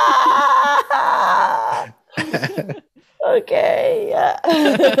 Okay. Yeah.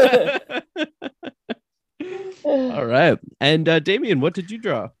 All right. And Damien, what did you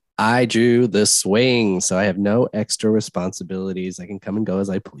draw? I drew the swing, so I have no extra responsibilities. I can come and go as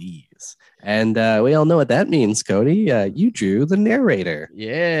I please. And we all know what that means, Cody. You drew the narrator.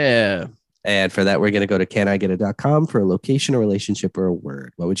 Yeah. And for that, we're going to go to canigeta.com for a location, a relationship, or a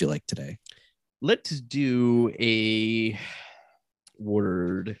word. What would you like today? Let's do a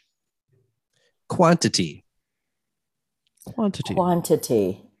word. Quantity. Love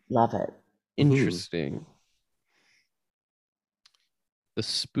it. Interesting. The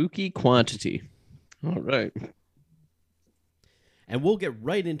spooky quantity. All right. And we'll get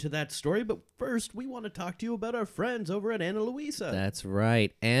right into that story, but first we want to talk to you about our friends over at Ana Luisa. That's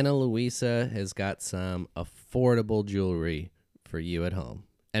right. Ana Luisa has got some affordable jewelry for you at home.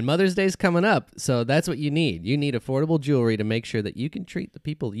 And Mother's Day's coming up, so that's what you need. You need affordable jewelry to make sure that you can treat the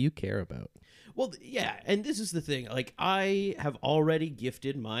people you care about. Well, yeah, and this is the thing. Like, I have already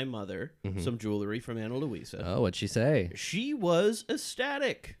gifted my mother some jewelry from Ana Luisa. Oh, what'd she say? She was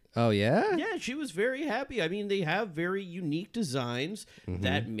ecstatic. Oh, yeah? Yeah, she was very happy. I mean, they have very unique designs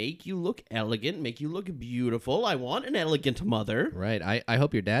that make you look elegant, make you look beautiful. I want an elegant mother. Right. I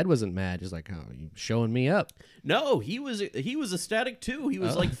hope your dad wasn't mad. Just like, oh, you showing me up. No, he was ecstatic too. He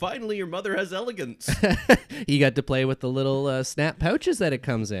was like, finally, your mother has elegance. You got to play with the little snap pouches that it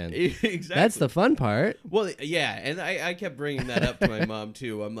comes in. Exactly. That's the fun part. Well, yeah, and I kept bringing that up to my mom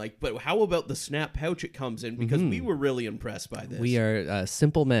too. I'm like, but how about the snap pouch it comes in? Because we were really impressed by this. We are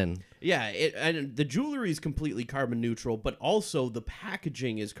simple men. Yeah, and the jewelry is completely carbon neutral, but also the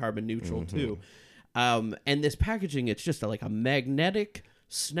packaging is carbon neutral too. And this packaging, it's just like a magnetic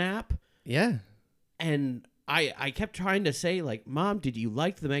snap. Yeah. And I kept trying to say, like, Mom, did you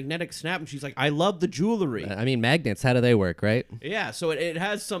like the magnetic snap? And she's like, I love the jewelry. I mean, magnets, how do they work, right? Yeah, so it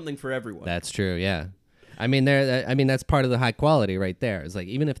has something for everyone. That's true, yeah. I mean, that's part of the high quality right there. It's like,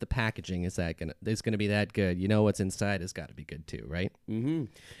 even if the packaging is gonna be that good, you know what's inside has got to be good too, right? Mm-hmm.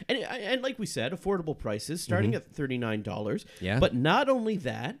 And like we said, affordable prices starting at $39. Yeah. But not only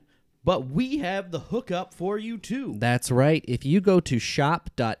that, but we have the hookup for you too. That's right. If you go to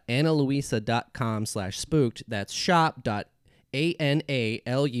shop.analuisa.com/spooked, that's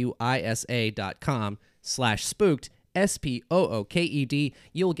shop.analuisa.com/spooked. SPOOKED,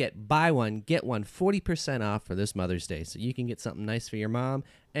 you'll get buy one, get one 40% off for this Mother's Day. So you can get something nice for your mom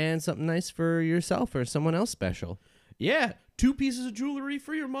and something nice for yourself or someone else special. Yeah, 2 pieces of jewelry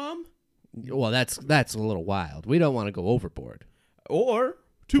for your mom? Well, that's a little wild. We don't want to go overboard. Or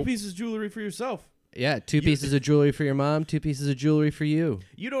 2 pieces of jewelry for yourself. Yeah, 2 pieces of jewelry for your mom, 2 pieces of jewelry for you.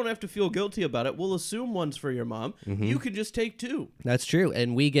 You don't have to feel guilty about it. We'll assume one's for your mom. You can just take 2. That's true.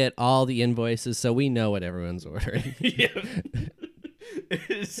 And we get all the invoices, so we know what everyone's ordering. Yeah.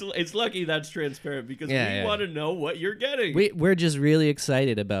 It's lucky that's transparent because we want to know what you're getting. We're just really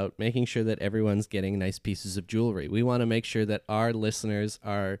excited about making sure that everyone's getting nice pieces of jewelry. We want to make sure that our listeners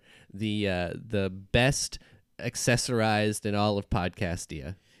are the best accessorized in all of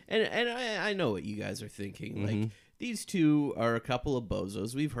Podcastia. And I know what you guys are thinking. Mm-hmm. Like, these two are a couple of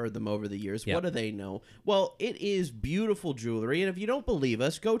bozos. We've heard them over the years. Yep. What do they know? Well, it is beautiful jewelry. And if you don't believe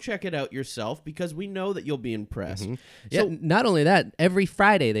us, go check it out yourself because we know that you'll be impressed. Mm-hmm. Yeah, not only that, every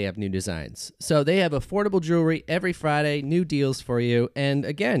Friday they have new designs. So they have affordable jewelry every Friday, new deals for you. And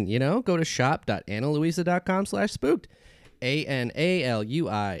again, go to shop.analuisa.com/spooked.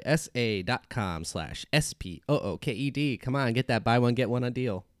 analuisa.com/SPOOKED. Come on, get that buy one, get one on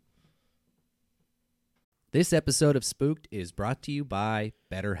deal. This episode of Spooked is brought to you by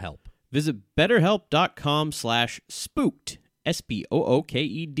BetterHelp. Visit betterhelp.com/spooked,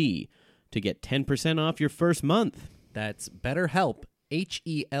 SPOOKED, to get 10% off your first month. That's BetterHelp,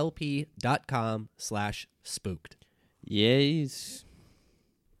 HELP.com/spooked. Yes.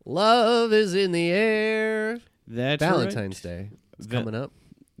 Love is in the air. That's Valentine's right. Day is coming up.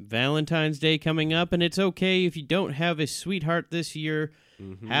 Valentine's Day coming up, and it's okay if you don't have a sweetheart this year.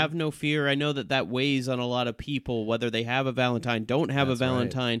 Have no fear. I know that weighs on a lot of people, whether they have a Valentine, don't have a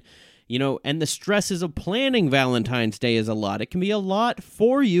Valentine. Right. And the stresses of planning Valentine's Day is a lot. It can be a lot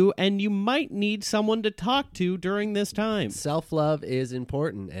for you, and you might need someone to talk to during this time. Self-love is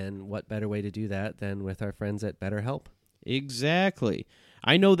important, and what better way to do that than with our friends at BetterHelp? Exactly.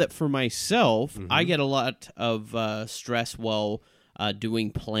 I know that for myself, I get a lot of stress while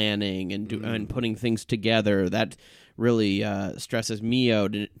doing planning and putting things together. That really stresses me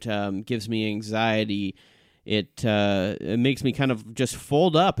out. It gives me anxiety. It makes me kind of just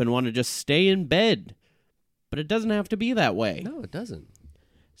fold up and want to just stay in bed. But it doesn't have to be that way. No, it doesn't.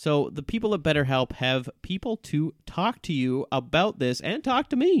 So the people at BetterHelp have people to talk to you about this and talk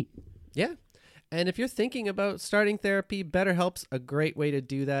to me. Yeah. And if you're thinking about starting therapy, BetterHelp's a great way to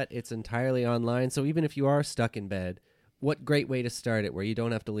do that. It's entirely online. So even if you are stuck in bed, what great way to start it where you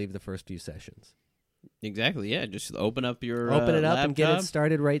don't have to leave the first few sessions. Exactly, yeah. Just open up your Open it up laptop. and get it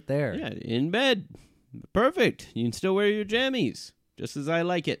started right there. Yeah, in bed. Perfect. You can still wear your jammies, just as I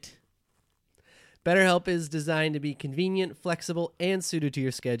like it. BetterHelp is designed to be convenient, flexible, and suited to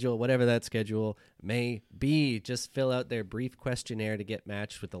your schedule, whatever that schedule may be. Just fill out their brief questionnaire to get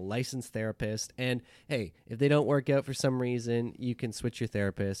matched with a licensed therapist. And hey, if they don't work out for some reason, you can switch your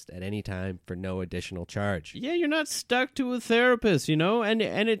therapist at any time for no additional charge. Yeah, you're not stuck to a therapist, and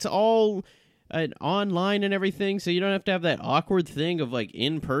it's all online and everything, so you don't have to have that awkward thing of like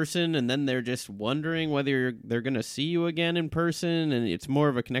in person, and then they're just wondering whether they're going to see you again in person, and it's more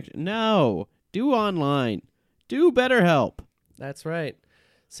of a connection. No. Do online. Do BetterHelp. That's right.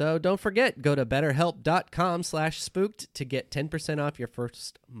 So don't forget, go to betterhelp.com/spooked to get 10% off your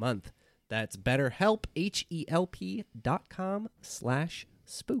first month. That's BetterHelp,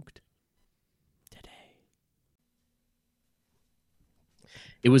 HELP.com/spooked. Today.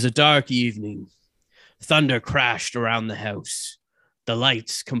 It was a dark evening. Thunder crashed around the house. The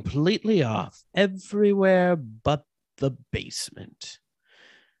lights completely off everywhere but the basement.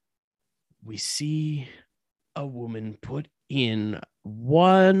 We see a woman put in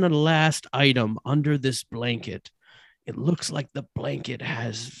one last item under this blanket. It looks like the blanket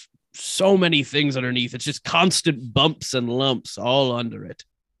has so many things underneath. It's just constant bumps and lumps all under it.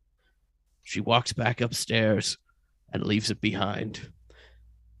 She walks back upstairs and leaves it behind.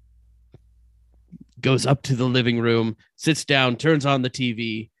 Goes up to the living room, sits down, turns on the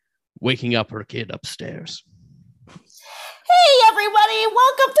TV, waking up her kid upstairs. Hey, everybody!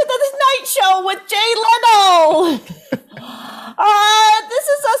 Welcome to the Night Show with Jay Leno. This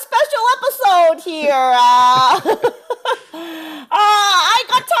is a special episode here. I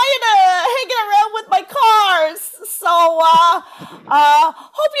got tired of hanging around with my cars, so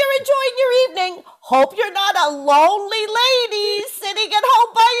hope you're enjoying your evening. Hope you're not a lonely lady sitting at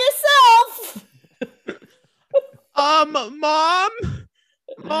home by yourself.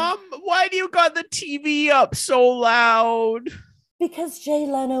 Mom, why do you got the TV up so loud? Because Jay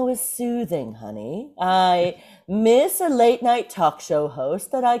Leno is soothing, honey. I miss a late night talk show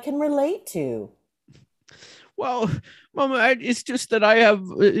host that I can relate to. Well, Mom, it's just that I have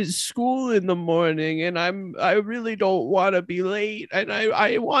school in the morning, and I really don't want to be late, and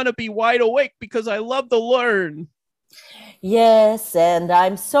I want to be wide awake because I love to learn. Yes, and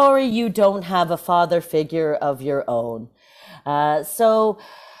I'm sorry you don't have a father figure of your own. So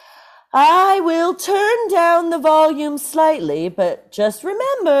I will turn down the volume slightly, but just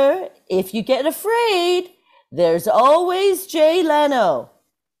remember, if you get afraid, there's always Jay Leno.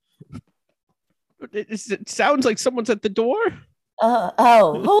 It sounds like someone's at the door.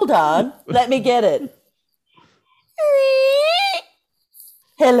 Hold on. Let me get it.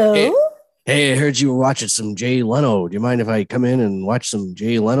 Hello? Hey, I heard you were watching some Jay Leno. Do you mind if I come in and watch some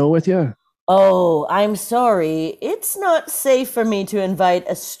Jay Leno with you? Oh, I'm sorry. It's not safe for me to invite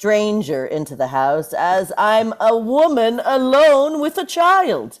a stranger into the house as I'm a woman alone with a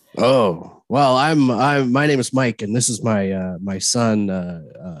child. Oh, well, my name is Mike, and this is my son,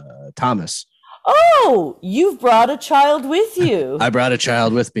 Thomas. Oh, you've brought a child with you. I brought a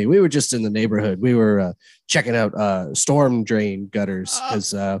child with me. We were just in the neighborhood. We were checking out storm drain gutters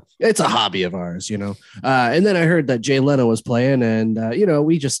because it's a hobby of ours, and then I heard that Jay Leno was playing, and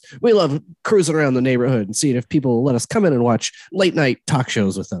we love cruising around the neighborhood and seeing if people will let us come in and watch late night talk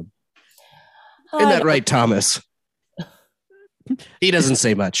shows with them. Isn't that right, Thomas? He doesn't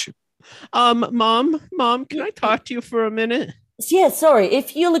say much. Mom, can I talk to you for a minute? Yeah, sorry.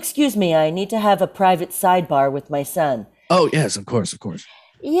 If you'll excuse me, I need to have a private sidebar with my son. Oh, yes, of course.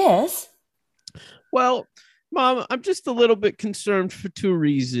 Yes? Well, Mom, I'm just a little bit concerned for two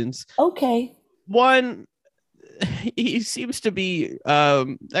reasons. Okay. One, he seems to be,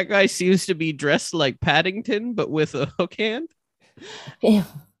 that guy seems to be dressed like Paddington, but with a hook hand. Yeah.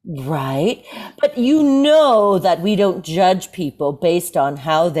 Right. But you know that we don't judge people based on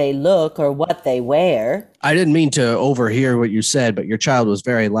how they look or what they wear. I didn't mean to overhear what you said, but your child was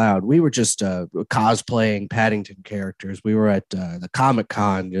very loud. We were just cosplaying Paddington characters. We were at the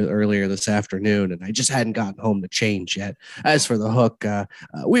Comic-Con earlier this afternoon, and I just hadn't gotten home to change yet. As for the hook,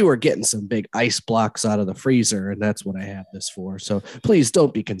 we were getting some big ice blocks out of the freezer, and that's what I have this for. So please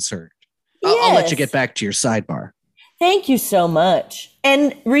don't be concerned. I'll let you get back to your sidebar. Thank you so much.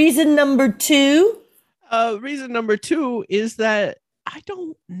 And reason number 2? Reason number 2 is that I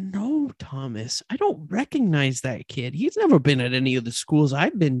don't know Thomas. I don't recognize that kid. He's never been at any of the schools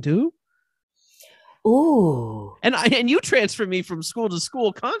I've been to. Ooh. And you transfer me from school to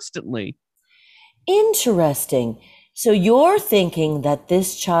school constantly. Interesting. So you're thinking that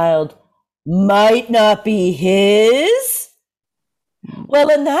this child might not be his? Well,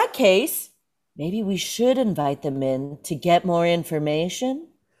 in that case, maybe we should invite them in to get more information.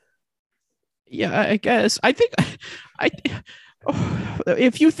 Yeah, I guess. I think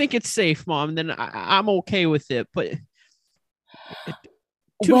if you think it's safe, Mom, then I'm okay with it. But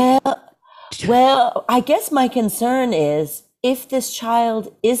well, I guess my concern is if this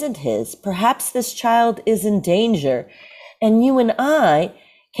child isn't his, perhaps this child is in danger, and you and I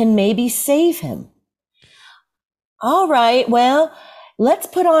can maybe save him. All right, well, let's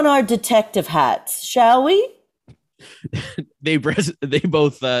put on our detective hats, shall we? They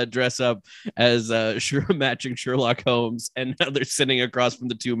both dress up as matching Sherlock Holmes, and now they're sitting across from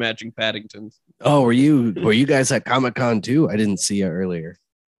the two matching Paddingtons. Oh, were you guys at Comic-Con too? I didn't see you earlier.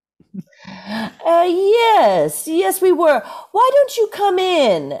 Yes, we were. Why don't you come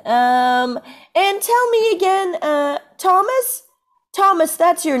in? And tell me again, Thomas? Thomas,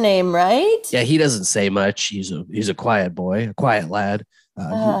 that's your name, right? Yeah, he doesn't say much. He's a quiet boy, a quiet lad.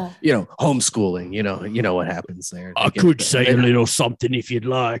 Homeschooling. You know what happens there. I could say a little something if you'd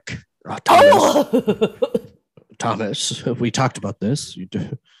like. Thomas, we talked about this.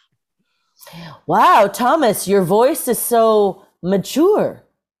 Wow, Thomas, your voice is so mature.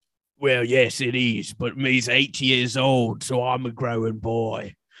 Well, yes, it is, but me's 8 years old, so I'm a growing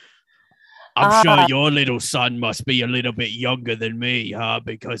boy. I'm sure your little son must be a little bit younger than me,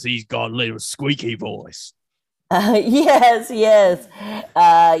 because he's got a little squeaky voice. Yes.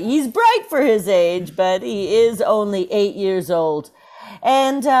 He's bright for his age, but he is only 8 years old.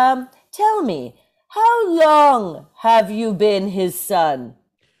 And tell me, how long have you been his son?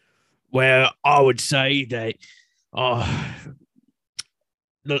 Well, I would say that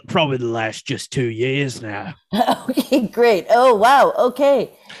probably the last just 2 years now. Okay, great. Oh, wow.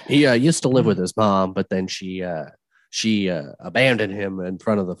 Okay. He used to live with his mom, but then she abandoned him in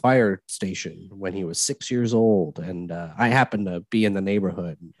front of the fire station when he was 6 years old. And I happened to be in the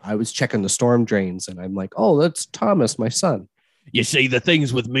neighborhood. I was checking the storm drains, and I'm like, oh, that's Thomas, my son. You see, the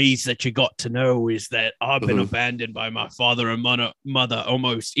things with me that you got to know is that I've been abandoned by my father and mother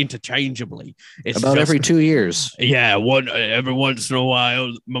almost interchangeably. It's about every 2 years. Yeah, every once in a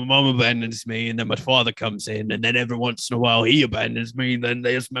while, my mom abandons me, and then my father comes in, and then every once in a while he abandons me, and then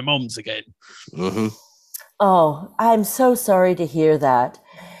there's my mom's again. Mm-hmm. Oh, I'm so sorry to hear that.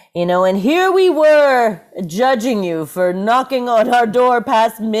 And here we were judging you for knocking on our door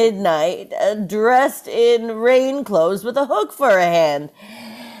past midnight, dressed in rain clothes with a hook for a hand.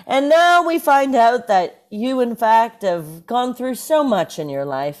 And now we find out that you, in fact, have gone through so much in your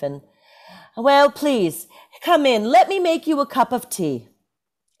life. And, well, please, come in. Let me make you a cup of tea.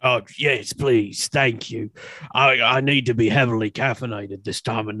 Oh, yes, please. Thank you. I need to be heavily caffeinated this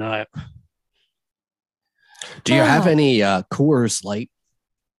time of night. Do you have any Coors Light?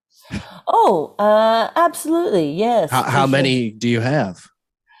 Oh, absolutely, yes. How many do you have?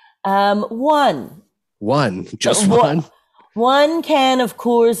 One. One, just one. One can of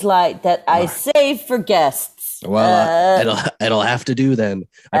Coors Light that I save for guests. Well, it'll have to do then.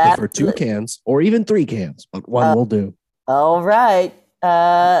 I prefer 2 cans or even 3 cans, but one will do. All right.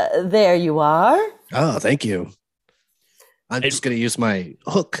 There you are. Oh, thank you. I'm just going to use my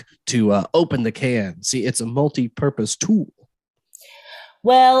hook to open the can. See, it's a multi-purpose tool.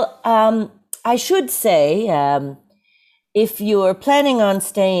 Well, I should say, if you're planning on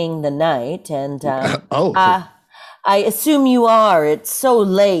staying the night, and I assume you are, it's so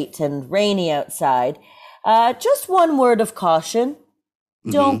late and rainy outside, just one word of caution.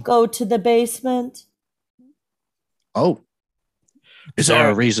 Don't go to the basement. Oh. Is there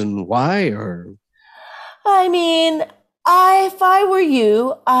a reason why, or? I mean, if I were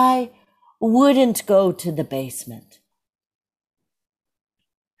you, I wouldn't go to the basement.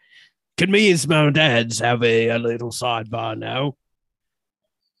 Can me and my dads have a little sidebar now?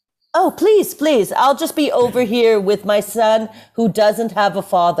 Oh, please, please. I'll just be over here with my son who doesn't have a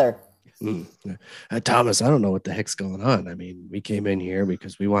father. Thomas, I don't know what the heck's going on. I mean, we came in here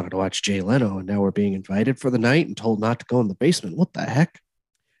because we wanted to watch Jay Leno, and now we're being invited for the night and told not to go in the basement. What the heck?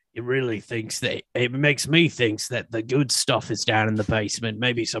 It really thinks that it makes me think that the good stuff is down in the basement.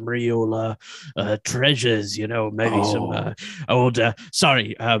 Maybe some real treasures, maybe some old.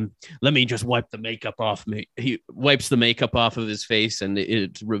 Sorry, let me just wipe the makeup off me. He wipes the makeup off of his face, and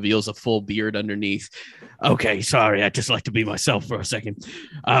it reveals a full beard underneath. Okay, sorry, I just like to be myself for a second.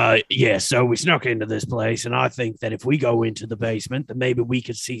 So we snuck into this place, and I think that if we go into the basement, then maybe we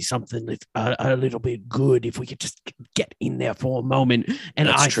could see something a little bit good if we could just get in there for a moment. And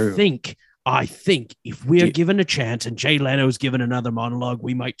I think if we're given a chance and Jay Leno's given another monologue,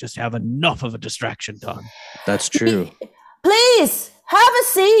 we might just have enough of a distraction time. That's true. Please have a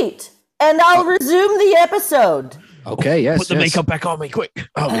seat and I'll resume the episode. Okay, yes. Put the makeup back on me, quick.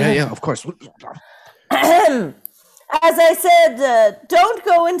 Oh, yeah, of course. As I said, don't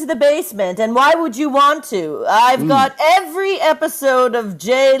go into the basement. And why would you want to? I've got every episode of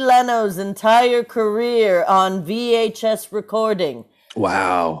Jay Leno's entire career on VHS recording.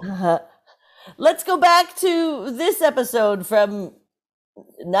 Wow. Let's go back to this episode from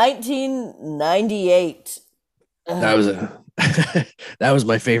 1998. That was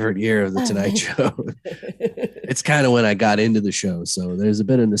my favorite year of the Tonight Show. It's kind of when I got into the show, so there's a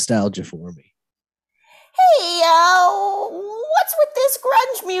bit of nostalgia for me. Hey, what's with this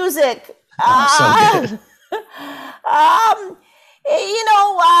grunge music? So good.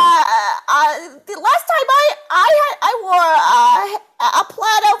 The last time I wore a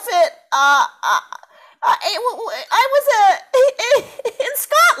plaid outfit, I was in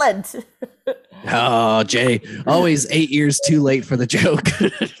Scotland. Oh, Jay, always 8 years too late for the joke.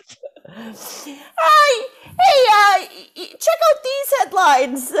 Check out these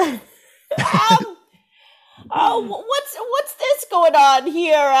headlines. What's this going on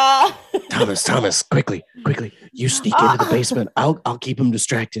here? Thomas, quickly, you sneak into the basement. I'll keep him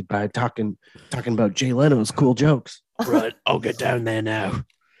distracted by talking about Jay Leno's cool jokes. Right, I'll get down there now.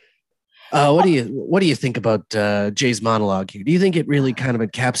 What do you think about Jay's monologue here? Do you think it really kind of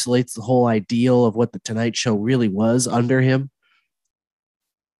encapsulates the whole ideal of what the Tonight Show really was under him?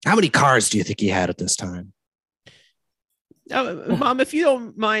 How many cars do you think he had at this time? Mom, if you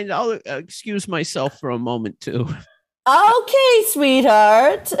don't mind, I'll excuse myself for a moment too. Okay,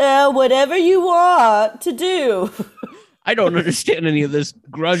 sweetheart. Whatever you want to do. I don't understand any of this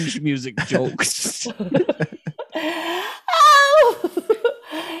grunge music jokes. Hey,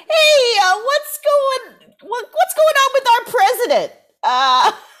 what's going on with our president?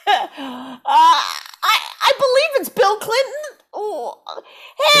 I believe it's Bill Clinton. Oh,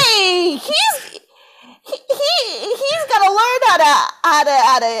 hey, he's got to learn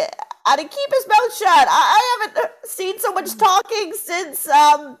how to keep his mouth shut. I haven't seen so much talking since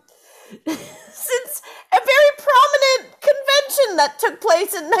a very prominent convention that took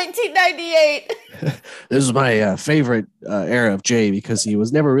place in 1998. This is my favorite era of Jay because he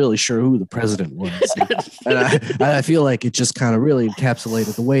was never really sure who the president was. And I feel like it just kind of really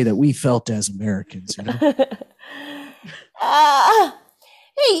encapsulated the way that we felt as Americans, you know?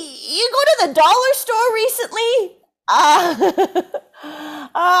 Hey, you go to the dollar store recently?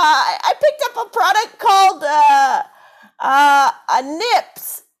 I picked up a product called a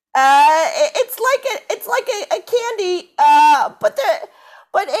Nips. It's like a candy. But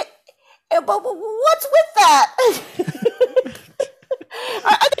what's with that?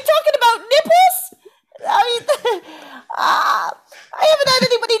 Are they talking about nipples? I mean, I haven't had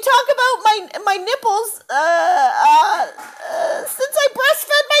anybody talk about my nipples since I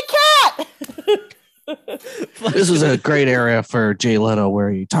breastfed my cat. This is a great area for Jay Leno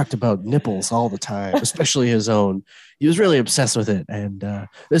where he talked about nipples all the time, especially his own. He was really obsessed with it. And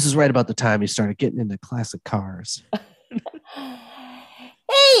this is right about the time he started getting into classic cars. Hey,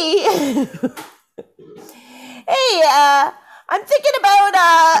 I'm thinking about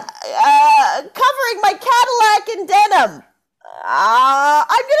covering my Cadillac in denim. I'm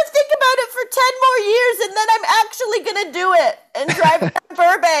going to think about it for 10 more years, and then I'm actually going to do it and drive to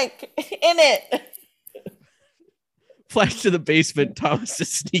Burbank in it. Flash to the basement. Thomas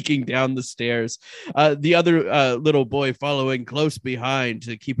is sneaking down the stairs. The other little boy following close behind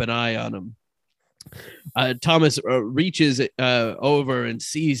to keep an eye on him. Thomas reaches over and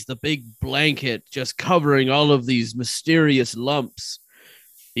sees the big blanket just covering all of these mysterious lumps.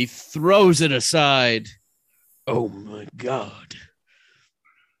 He throws it aside. Oh my God.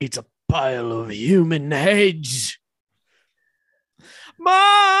 It's a pile of human heads.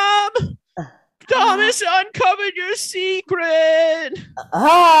 Mom! Thomas uncovered your secret.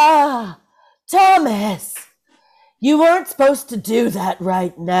 Thomas, you weren't supposed to do that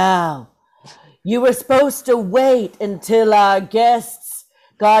right now. You were supposed to wait until our guests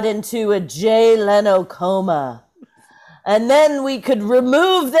got into a Jay Leno coma. And then we could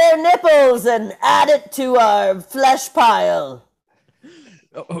remove their nipples and add it to our flesh pile.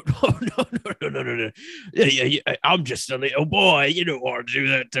 Oh, no. Yeah, I'm just a little boy. You don't want to do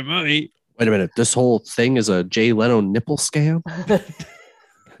that to me. Wait a minute. This whole thing is a Jay Leno nipple scam?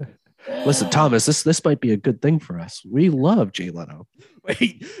 Listen, Thomas, this might be a good thing for us. We love Jay Leno.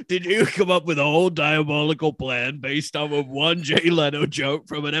 Wait, did you come up with a whole diabolical plan based off of one Jay Leno joke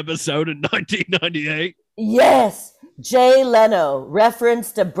from an episode in 1998? Yes, Jay Leno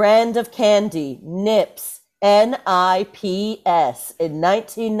referenced a brand of candy, Nips, Nips, in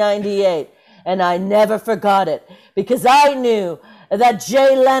 1998, and I never forgot it because I knew that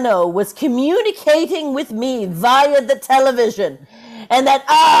Jay Leno was communicating with me via the television, and that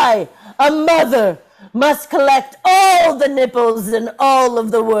I, a mother, must collect all the nipples in all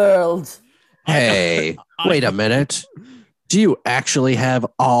of the world. Hey, wait a minute. Do you actually have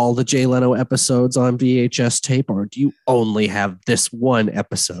all the Jay Leno episodes on VHS tape, or do you only have this one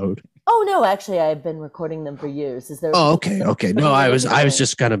episode? Oh no, actually, I've been recording them for years. Is there? Oh, okay. No, I was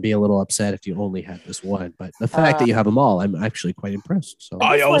just gonna be a little upset if you only had this one, but the fact that you have them all, I'm actually quite impressed. So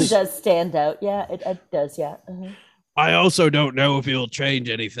this one does stand out. Yeah, it does. Yeah. Mm-hmm. I also don't know if he'll change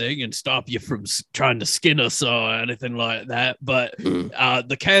anything and stop you from trying to skin us or anything like that. But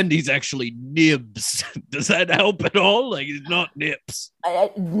the candy's actually nibs. Does that help at all? Like, it's not nips.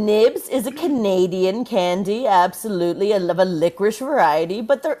 Nibs is a Canadian candy, absolutely, of a licorice variety.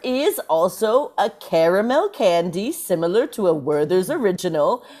 But there is also a caramel candy similar to a Werther's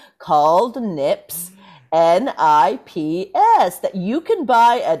Original called Nips. Nips that you can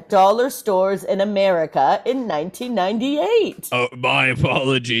buy at dollar stores in America in 1998. Oh, my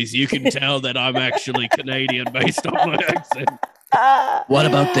apologies. You can tell that I'm actually Canadian based on my accent. What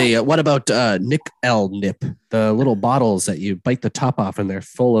about Nick L Nip, the little bottles that you bite the top off and they're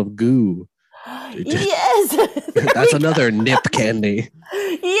full of goo? Yes. That's another nip candy.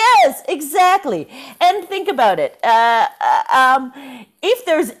 Yes, exactly. And think about it. If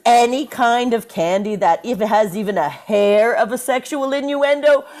there's any kind of candy that if it has even a hair of a sexual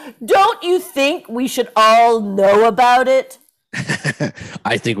innuendo, don't you think we should all know about it?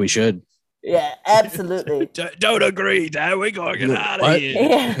 I think we should. Yeah, absolutely. Don't agree, Dad. We gotta get out of here.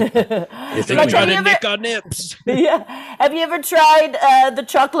 Yeah. You think we're trying to nick our nips? Yeah. Have you ever tried the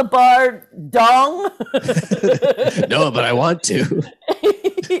chocolate bar dong? No, but I want to.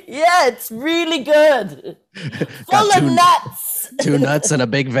 Yeah, it's really good. Full of nuts. 2 nuts and a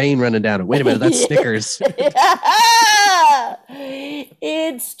big vein running down it. Wait a minute, that's Snickers.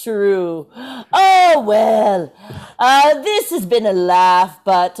 It's true. Oh, well, this has been a laugh,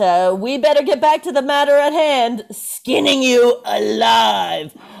 but we better get back to the matter at hand. Skinning you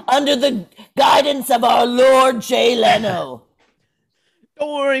alive under the guidance of our Lord Jay Leno.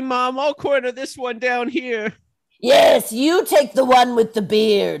 Don't worry, Mom. I'll corner this one down here. Yes, you take the one with the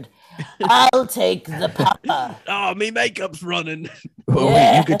beard. I'll take the papa. Oh, me makeup's running. Oh,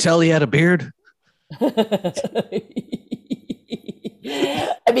 wait, you could tell he had a beard? I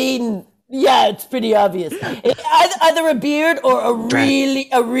mean, yeah, it's pretty obvious. Either a beard or a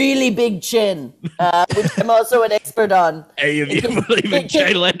really big chin, which I'm also an expert on. Hey, if you believe in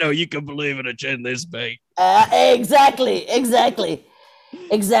Jay Leno, you can believe in a chin this big. Exactly.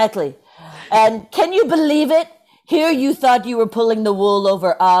 And can you believe it? Here you thought you were pulling the wool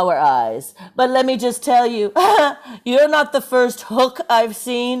over our eyes. But let me just tell you, you're not the first hook I've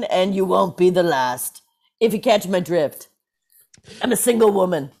seen, and you won't be the last. If you catch my drift. I'm a single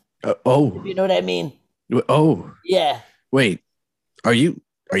woman. Oh. You know what I mean? Oh, Yeah. wait. Are you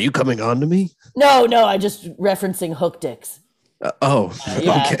coming on to me? No, I just referencing hook dicks. Yeah.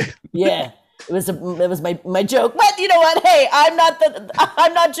 Okay. Yeah. It was my joke. But you know what? Hey, I'm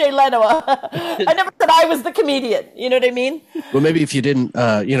not Jay Leno. I never said I was the comedian. You know what I mean? Well, maybe if you didn't,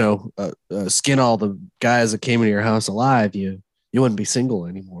 skin all the guys that came into your house alive, you wouldn't be single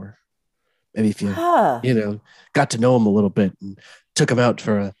anymore. Maybe if you, got to know them a little bit and took them out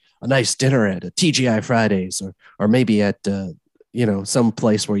for a nice dinner at a TGI Fridays or maybe at, some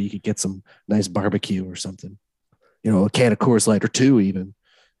place where you could get some nice barbecue or something, a can of Coors Light or two even.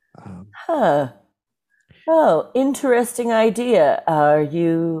 Oh, interesting idea. Are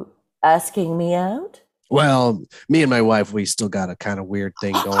you asking me out? Well, me and my wife, we still got a kind of weird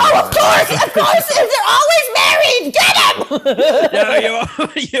thing going on. Of course, they're always married. Get him! No,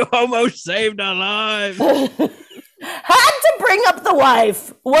 you almost saved our lives. Had to bring up the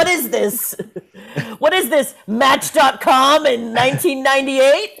wife. What is this? What is this? Match.com in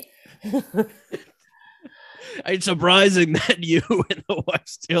 1998? It's surprising that you and the wife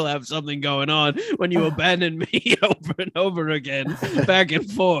still have something going on when you abandon me over and over again, back and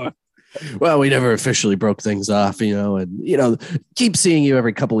forth. Well, we never officially broke things off, and keep seeing you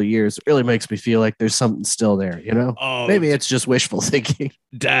every couple of years really makes me feel like there's something still there, Oh, maybe it's just wishful thinking.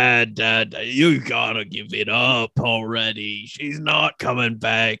 Dad, you gotta give it up already. She's not coming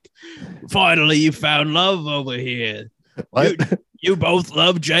back. Finally, you found love over here. What? You both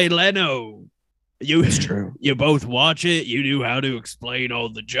love Jay Leno. It's true. You both watch it. You knew how to explain all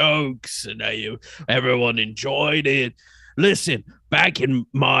the jokes, and everyone enjoyed it. Listen, back in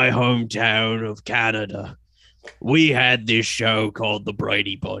my hometown of Canada, we had this show called The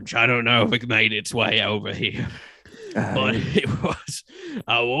Brady Bunch. I don't know if it made its way over here, but it was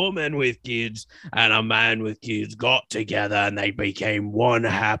a woman with kids and a man with kids got together and they became one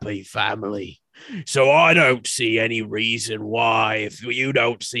happy family. So I don't see any reason why, if you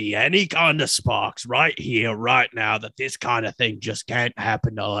don't see any kind of sparks right here, right now, that this kind of thing just can't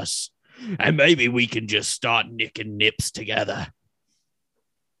happen to us. And maybe we can just start nicking nips together.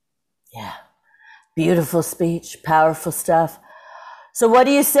 Yeah. Beautiful speech, powerful stuff. So what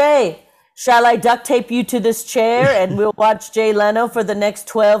do you say? Shall I duct tape you to this chair and we'll watch Jay Leno for the next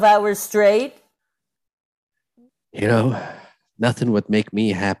 12 hours straight? Nothing would make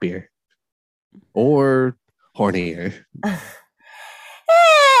me happier or hornier.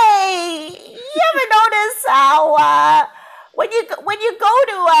 Hey, you ever notice how when you go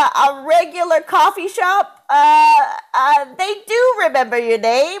to a regular coffee shop, they do remember your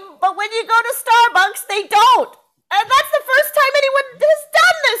name, but when you go to Starbucks, they don't. And that's the first time anyone has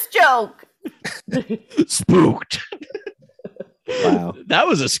done this joke. Spooked. Wow. That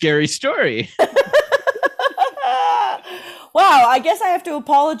was a scary story. Wow, I guess I have to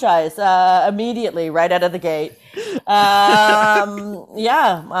apologize immediately right out of the gate. Yeah,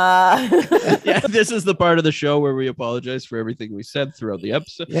 this is the part of the show where we apologize for everything we said throughout the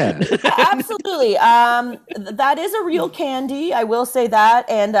episode. Yeah. Absolutely. That is a real candy. I will say that.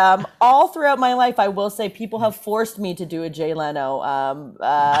 And all throughout my life, I will say people have forced me to do a Jay Leno,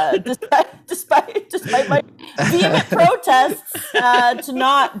 despite my vehement protests to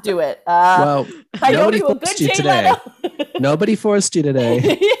not do it. Well, I don't nobody do a forced good you Jay today. Leno. Nobody forced you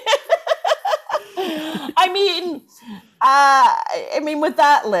today. I mean, with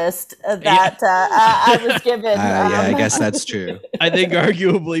that list I was given. Yeah, I guess that's true. I think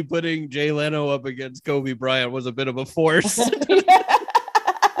arguably putting Jay Leno up against Kobe Bryant was a bit of a force.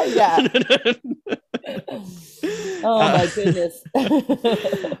 Yeah. Oh my goodness.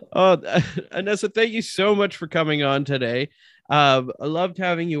 Anessa, thank you so much for coming on today. I loved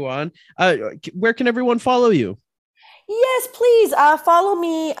having you on. Where can everyone follow you? Yes, please follow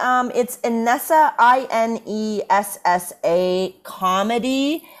me. It's Inessa, Inessa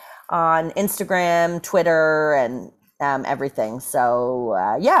comedy on Instagram, Twitter, and everything. So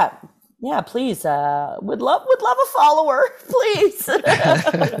yeah, please. Would love a follower, please.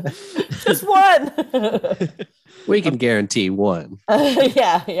 Just one. We can guarantee one.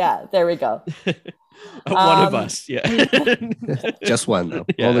 Yeah. There we go. One of us. Yeah. Just one though.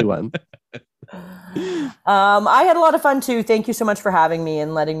 Yeah. Only one. I had a lot of fun too. Thank you so much for having me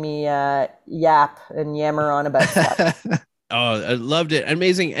and letting me yap and yammer on about stuff. Oh, I loved it.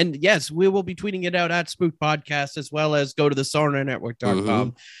 Amazing. And yes, we will be tweeting it out at Spook Podcast, as well as go to the SonarNetwork.com. Mm-hmm.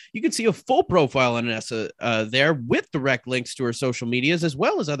 You can see a full profile on Inessa there with direct links to her social medias, as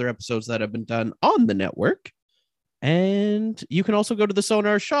well as other episodes that have been done on the network. And you can also go to the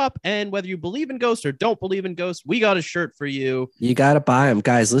Sonar shop, and whether you believe in ghosts or don't believe in ghosts, we got a shirt for you. You got to buy them.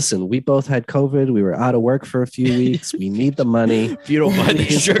 Guys, listen, we both had COVID. We were out of work for a few weeks. We need the money. If you don't buy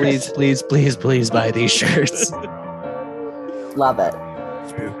these shirts. Please buy these shirts. Love it.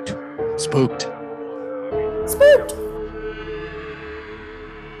 Spooked.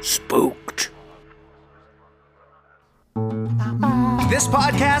 This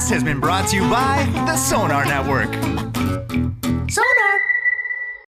podcast has been brought to you by the Sonar Network.